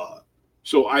out.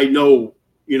 So I know,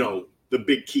 the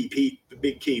big key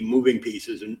moving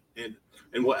pieces and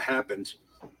what happens.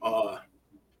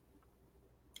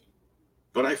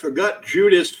 But I forgot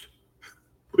Judas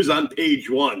was on page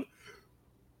 1.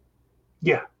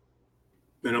 Yeah.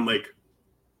 And I'm like,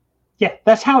 yeah,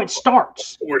 that's how it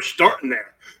starts. We're starting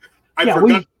there. I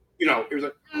forgot, it was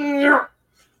like,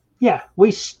 yeah,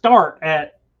 we start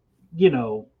at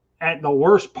the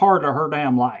worst part of her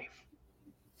damn life.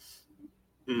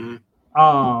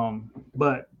 Mm-hmm.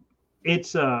 But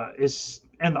it's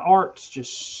and the art's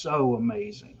just so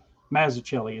amazing.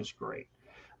 Mazzucchelli is great.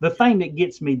 The thing that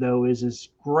gets me though is, as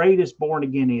great as Born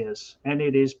Again is, and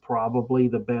it is probably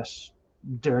the best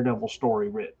Daredevil story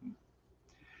written,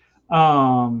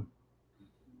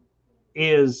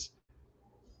 is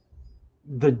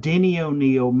the Denny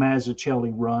O'Neil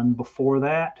Mazzucchelli run before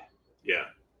that. Yeah.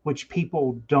 Which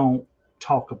people don't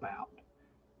talk about.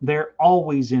 They're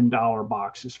always in dollar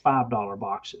boxes, $5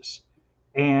 boxes.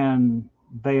 And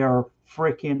they are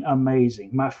freaking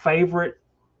amazing. My favorite,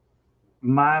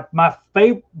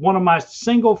 one of my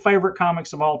single favorite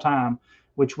comics of all time,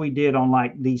 which we did on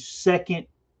like the second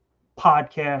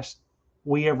podcast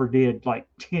we ever did, like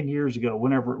 10 years ago,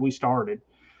 whenever we started,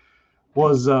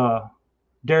 was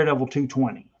Daredevil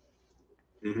 220.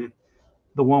 Mm-hmm.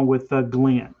 The one with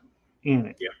Glenn in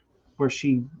it. Yeah.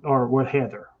 With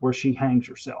Heather, where she hangs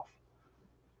herself.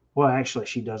 Well, actually,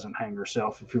 she doesn't hang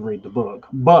herself if you read the book,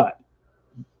 but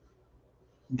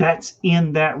that's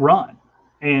in that run.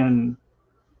 And,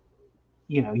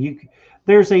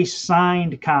 there's a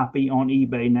signed copy on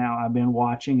eBay now I've been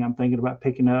watching. I'm thinking about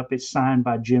picking up. It's signed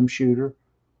by Jim Shooter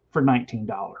for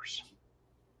 $19.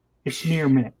 It's near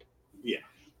mint. Yeah.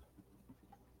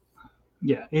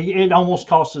 Yeah. It almost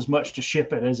costs as much to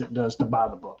ship it as it does to buy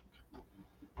the book.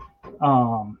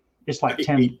 It's like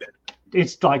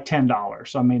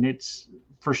 $10. I mean, it's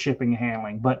for shipping and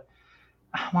handling, but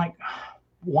I'm like,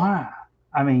 why?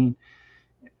 I mean,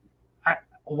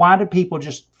 why do people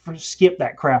just skip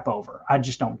that crap over? I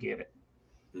just don't get it.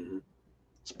 Mm-hmm.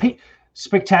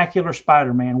 Spectacular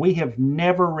Spider-Man. We have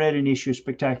never read an issue of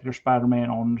Spectacular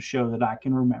Spider-Man on the show that I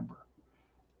can remember.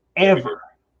 Ever.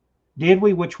 Did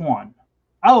we? Which one?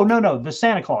 Oh, no, the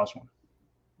Santa Claus one.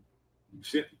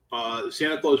 The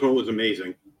Santa Claus one was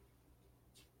amazing,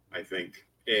 I think.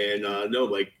 And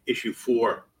like issue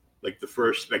 4, like the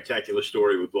first Spectacular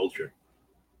story with Vulture.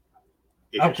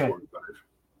 Issue 4 and 5.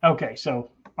 Okay,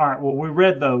 so all right. Well, we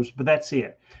read those, but that's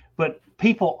it. But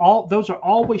those are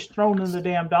always thrown in the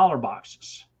damn dollar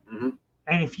boxes. Mm-hmm.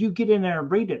 And if you get in there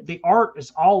and read it, the art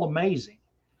is all amazing.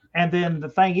 And then the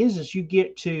thing is you've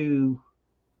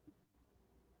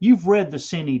read the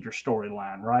Sin Eater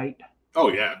storyline, right? Oh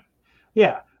yeah.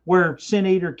 Yeah, where Sin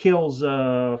Eater kills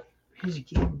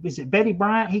is it Betty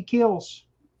Bryant he kills?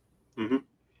 Mm-hmm.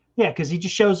 Yeah, because he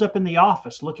just shows up in the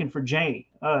office looking for J.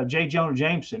 Jonah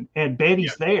Jameson, and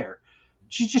Betty's there.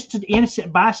 She's just an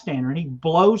innocent bystander, and he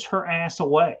blows her ass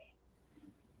away.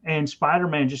 And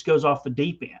Spider-Man just goes off the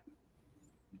deep end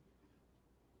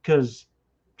because,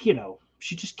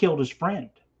 she just killed his friend,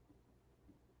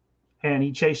 and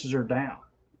he chases her down.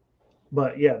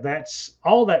 But yeah, that's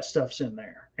all that stuff's in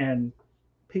there, and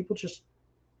people just,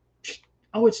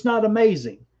 oh, it's not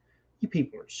amazing. You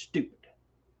people are stupid.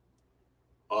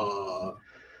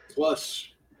 Plus,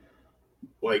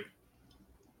 like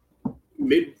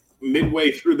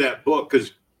midway through that book,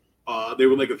 because there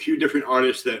were like a few different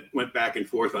artists that went back and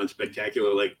forth on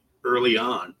Spectacular, like early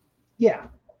on. Yeah.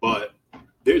 But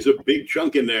there's a big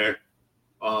chunk in there.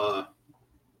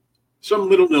 Some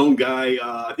little known guy,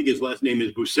 I think his last name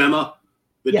is Buscema,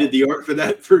 that did the art for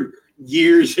that for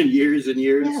years and years and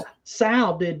years. Yeah.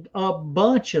 Sal did a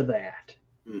bunch of that,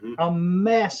 a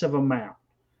massive amount.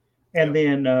 And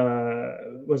then,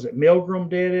 was it Milgram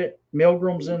did it?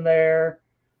 Milgram's in there.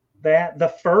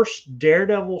 The first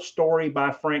Daredevil story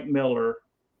by Frank Miller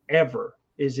ever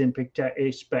is in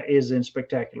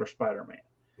Spectacular Spider-Man.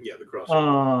 Yeah, the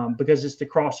crossover. Because it's the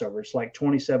crossover. It's like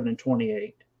 27 and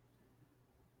 28.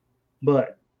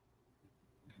 But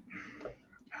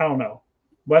I don't know.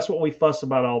 That's what we fuss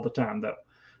about all the time, though.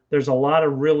 There's a lot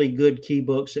of really good key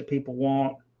books that people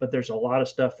want, but there's a lot of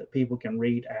stuff that people can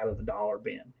read out of the dollar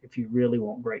bin if you really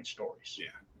want great stories.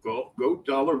 Yeah, go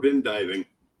dollar bin diving.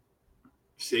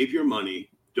 Save your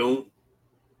money. Don't.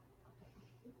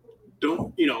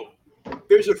 You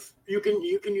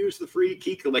can use the free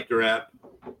key collector app,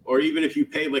 or even if you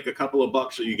pay like a couple of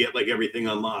bucks, so you get like everything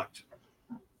unlocked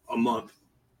a month,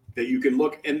 that you can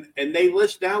look and they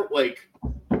list out like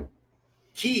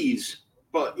keys,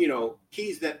 but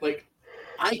keys that like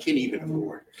I can even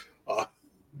afford.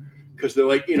 Because they're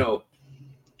like,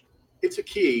 it's a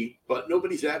key, but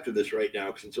nobody's after this right now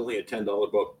because it's only a $10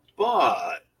 book.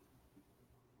 But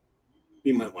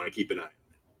you might want to keep an eye on it.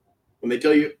 When they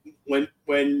tell you when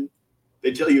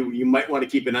they tell you you might want to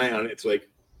keep an eye on it, it's like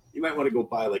you might want to go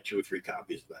buy like 2 or 3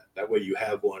 copies of that. That way you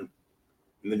have one,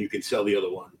 and then you can sell the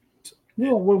other one. So,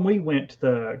 well, when we went to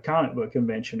the comic book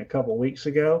convention a couple of weeks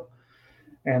ago,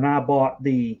 and I bought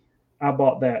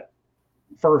that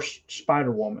first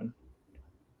Spider-Woman.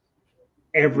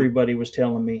 Everybody was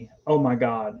telling me, "Oh my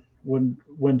God, when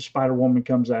Spider-Woman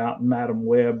comes out and Madam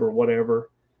Web or whatever,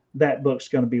 that book's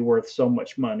going to be worth so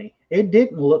much money." It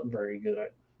didn't look very good.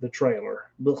 The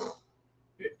trailer.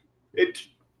 It's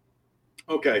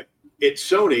okay. It's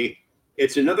Sony.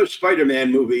 It's another Spider-Man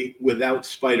movie without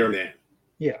Spider-Man.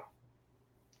 Yeah.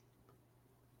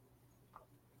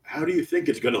 How do you think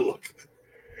it's going to look?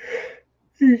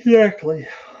 Exactly.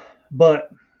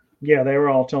 But yeah, they were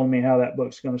all telling me how that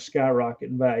book's going to skyrocket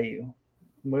in value.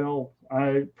 Well,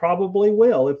 I probably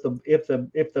will if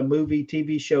the movie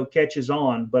TV show catches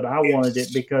on. But I wanted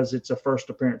it because it's a first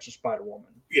appearance of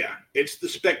Spider-Woman. Yeah, it's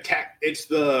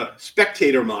the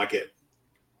spectator market.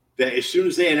 That as soon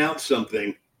as they announce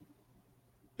something,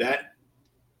 that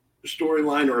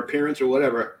storyline or appearance or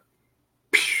whatever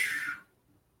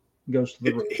goes to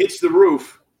the roof. Hits the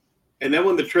roof, and then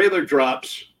when the trailer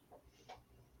drops.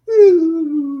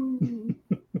 Kind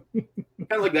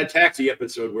of like that Taxi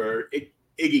episode where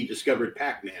Iggy discovered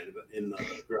Pac-Man in the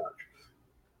garage.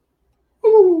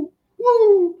 Woo,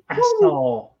 woo, I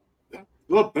saw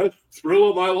the best thrill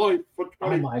of my life.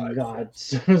 Oh my God!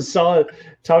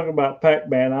 Talking about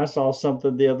Pac-Man, I saw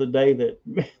something the other day that,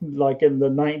 like in the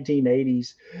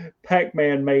 1980s,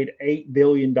 Pac-Man made $8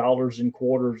 billion in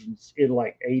quarters in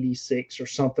like '86 or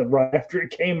something. Right after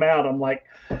it came out, I'm like,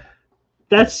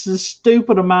 that's a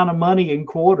stupid amount of money in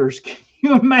quarters. Can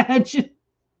you imagine?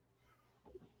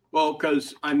 Well,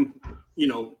 because I'm,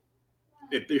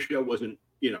 if this show wasn't,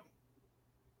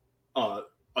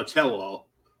 a tell-all,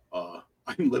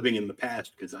 I'm living in the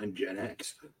past because I'm Gen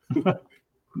X.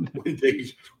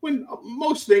 when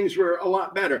most things were a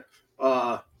lot better,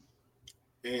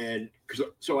 and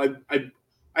so I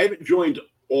haven't joined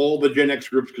all the Gen X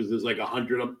groups because there's like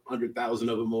 100,000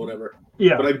 of them or whatever.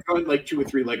 Yeah. But I've joined like 2 or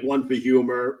 3, like one for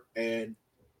humor and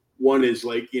one is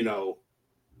like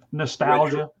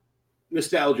nostalgia,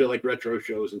 like retro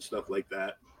shows and stuff like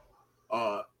that.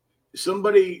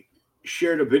 Somebody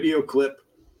shared a video clip.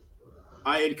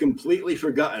 I had completely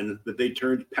forgotten that they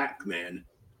turned Pac-Man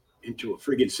into a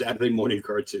friggin' Saturday morning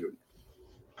cartoon.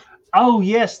 Oh,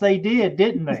 yes, they did,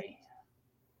 didn't they?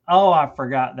 Oh, I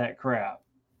forgot that crap.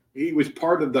 He was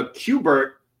part of the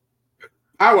Qbert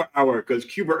Power Hour because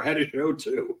Qbert had a show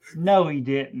too. No, he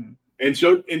didn't. And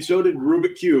so did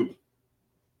Rubik Cube.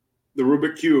 The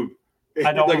Rubik Cube. It I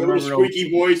had don't like a little remember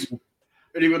squeaky voice,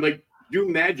 and he would like do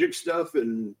magic stuff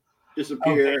and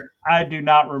disappear. Okay, I do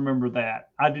not remember that.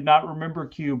 I do not remember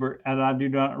Qbert, and I do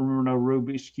not remember no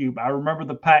Rubik's Cube. I remember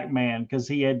the Pac-Man because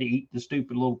he had to eat the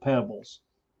stupid little pebbles.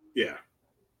 Yeah.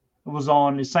 It was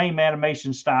on the same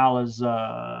animation style as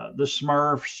the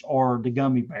Smurfs or the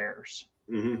Gummy Bears.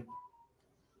 Mm-hmm.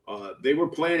 They were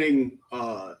planning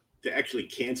to actually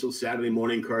cancel Saturday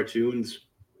morning cartoons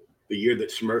the year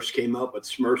that Smurfs came out, but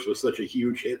Smurfs was such a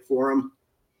huge hit for them.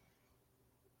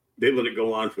 They let it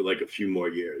go on for like a few more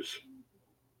years.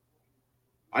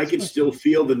 I can still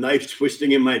feel the knife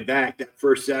twisting in my back that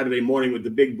first Saturday morning with the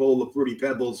big bowl of Fruity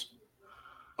Pebbles,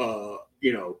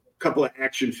 couple of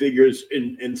action figures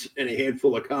and a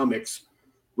handful of comics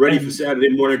ready for Saturday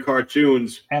morning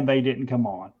cartoons. And they didn't come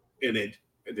on. And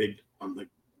I'm like,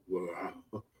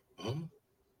 wow. Huh?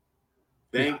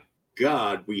 Thank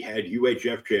God we had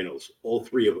UHF channels, all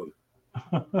three of them.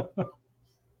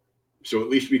 So at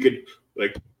least we could,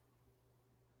 like,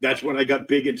 that's when I got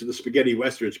big into the spaghetti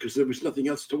westerns because there was nothing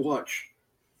else to watch.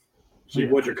 So you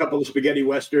watch a couple of spaghetti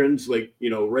westerns, like,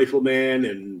 Rifleman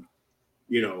and,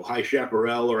 High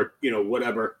Chaparral or,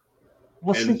 whatever.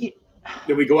 Well, and see,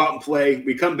 then we go out and play.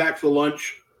 We come back for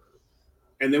lunch,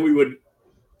 and then we would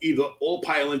either all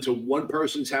pile into one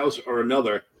person's house or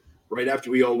another right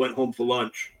after we all went home for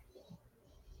lunch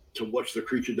to watch the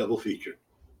Creature Double Feature.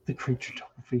 The Creature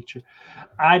Double Feature.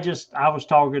 I was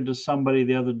talking to somebody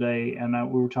the other day, and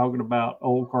we were talking about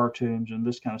old cartoons and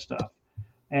this kind of stuff.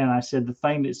 And I said, the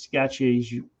thing that's got you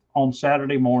is on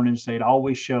Saturday mornings, they'd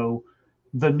always show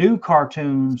the new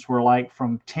cartoons were like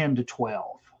from 10 to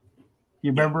 12.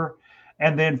 You remember?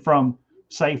 And then from,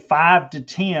 say, 5 to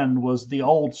 10 was the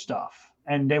old stuff.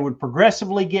 And they would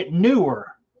progressively get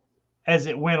newer as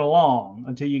it went along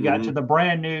until you got to the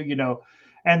brand new,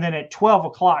 and then at 12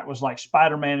 o'clock was like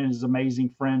Spider-Man and His Amazing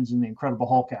Friends and the Incredible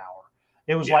Hulk hour.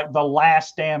 It was like the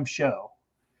last damn show.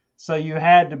 So you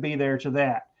had to be there to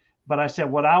that. But I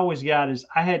said, what I always got is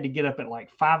I had to get up at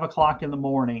like 5 o'clock in the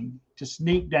morning to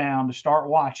sneak down to start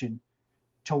watching,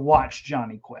 to watch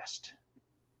Johnny Quest.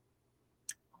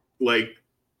 Like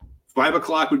 5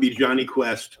 o'clock would be Johnny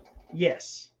Quest.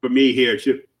 Yes. For me here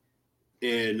too.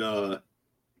 And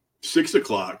 6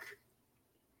 o'clock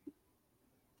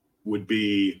would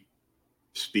be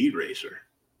Speed Racer.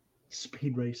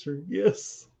 Speed Racer,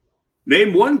 yes.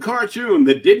 Name one cartoon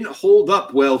that didn't hold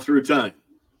up well through time.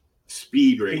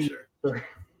 Speed Racer.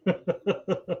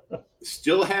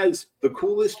 Still has the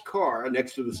coolest car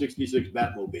next to the 66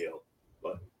 Batmobile.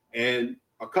 And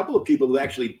a couple of people have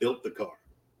actually built the car.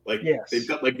 Like they've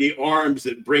got like the arms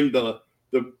that bring the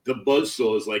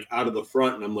buzzsaws like out of the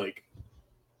front. And I'm like,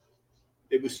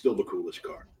 it was still the coolest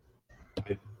car.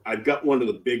 I've got one of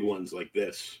the big ones like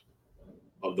this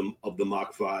of the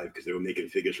Mach 5 because they were making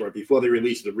figures for it before they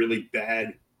released the really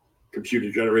bad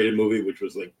computer generated movie, which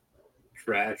was like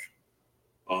trash.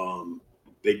 I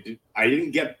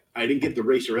didn't get the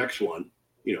Racer X one,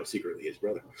 secretly his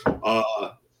brother,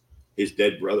 his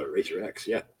dead brother, Racer X.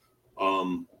 Yeah.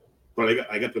 But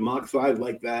I got the Mach 5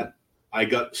 like that. I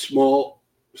got small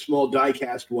die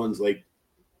cast ones like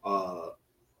 5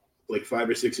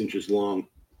 or 6 inches long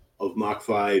of Mach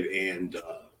 5 and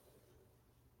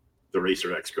the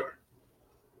Racer X car.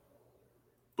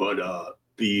 But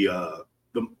the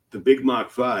big Mach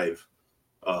 5,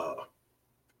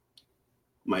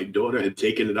 my daughter had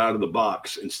taken it out of the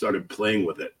box and started playing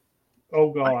with it.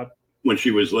 Oh God! When she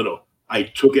was little, I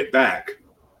took it back.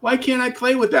 Why can't I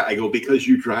play with that? I go, because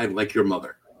you drive like your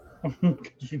mother.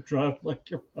 Because you drive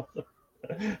like your mother.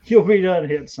 You'll be done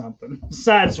hit something.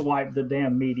 Sideswipe the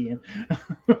damn median.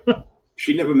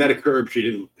 She never met a curb she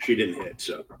didn't hit.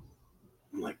 So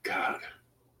I'm like, God.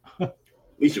 At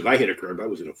least if I hit a curb, I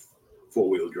was in a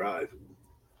 4-wheel drive.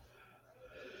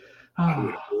 I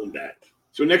would have owned that.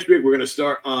 So next week we're going to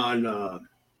start on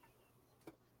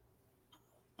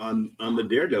the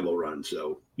Daredevil run.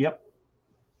 So yep,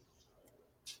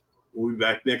 we'll be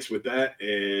back next with that,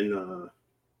 and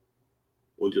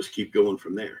we'll just keep going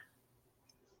from there.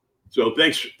 So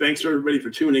thanks everybody for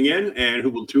tuning in, and who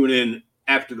will tune in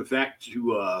after the fact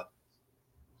to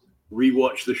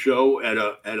rewatch the show at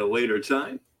a later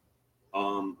time.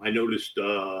 I noticed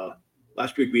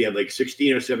last week we had like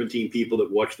 16 or 17 people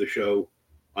that watched the show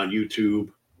on YouTube,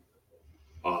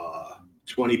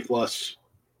 20 plus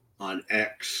on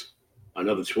X,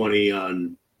 another 20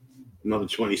 on another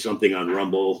 20 something on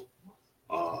Rumble,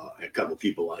 a couple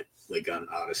people like on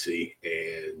Odyssey,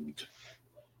 and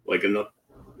like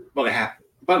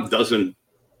about a dozen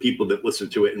people that listen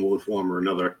to it in one form or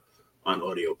another on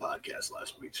audio podcast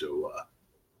last week. So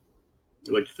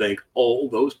I'd like to thank all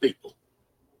those people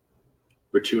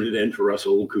for tuning in for us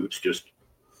old coots just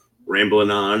rambling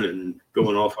on and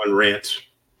going off on rants.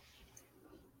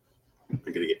 I'm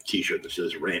gonna get a T-shirt that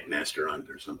says "Rant Master" on it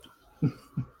or something.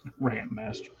 Rant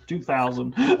Master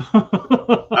 2000.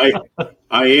 I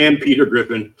am Peter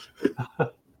Griffin,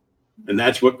 and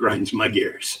that's what grinds my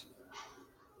gears.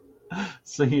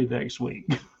 See you next week.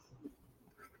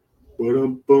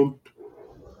 Ba-dum-bum.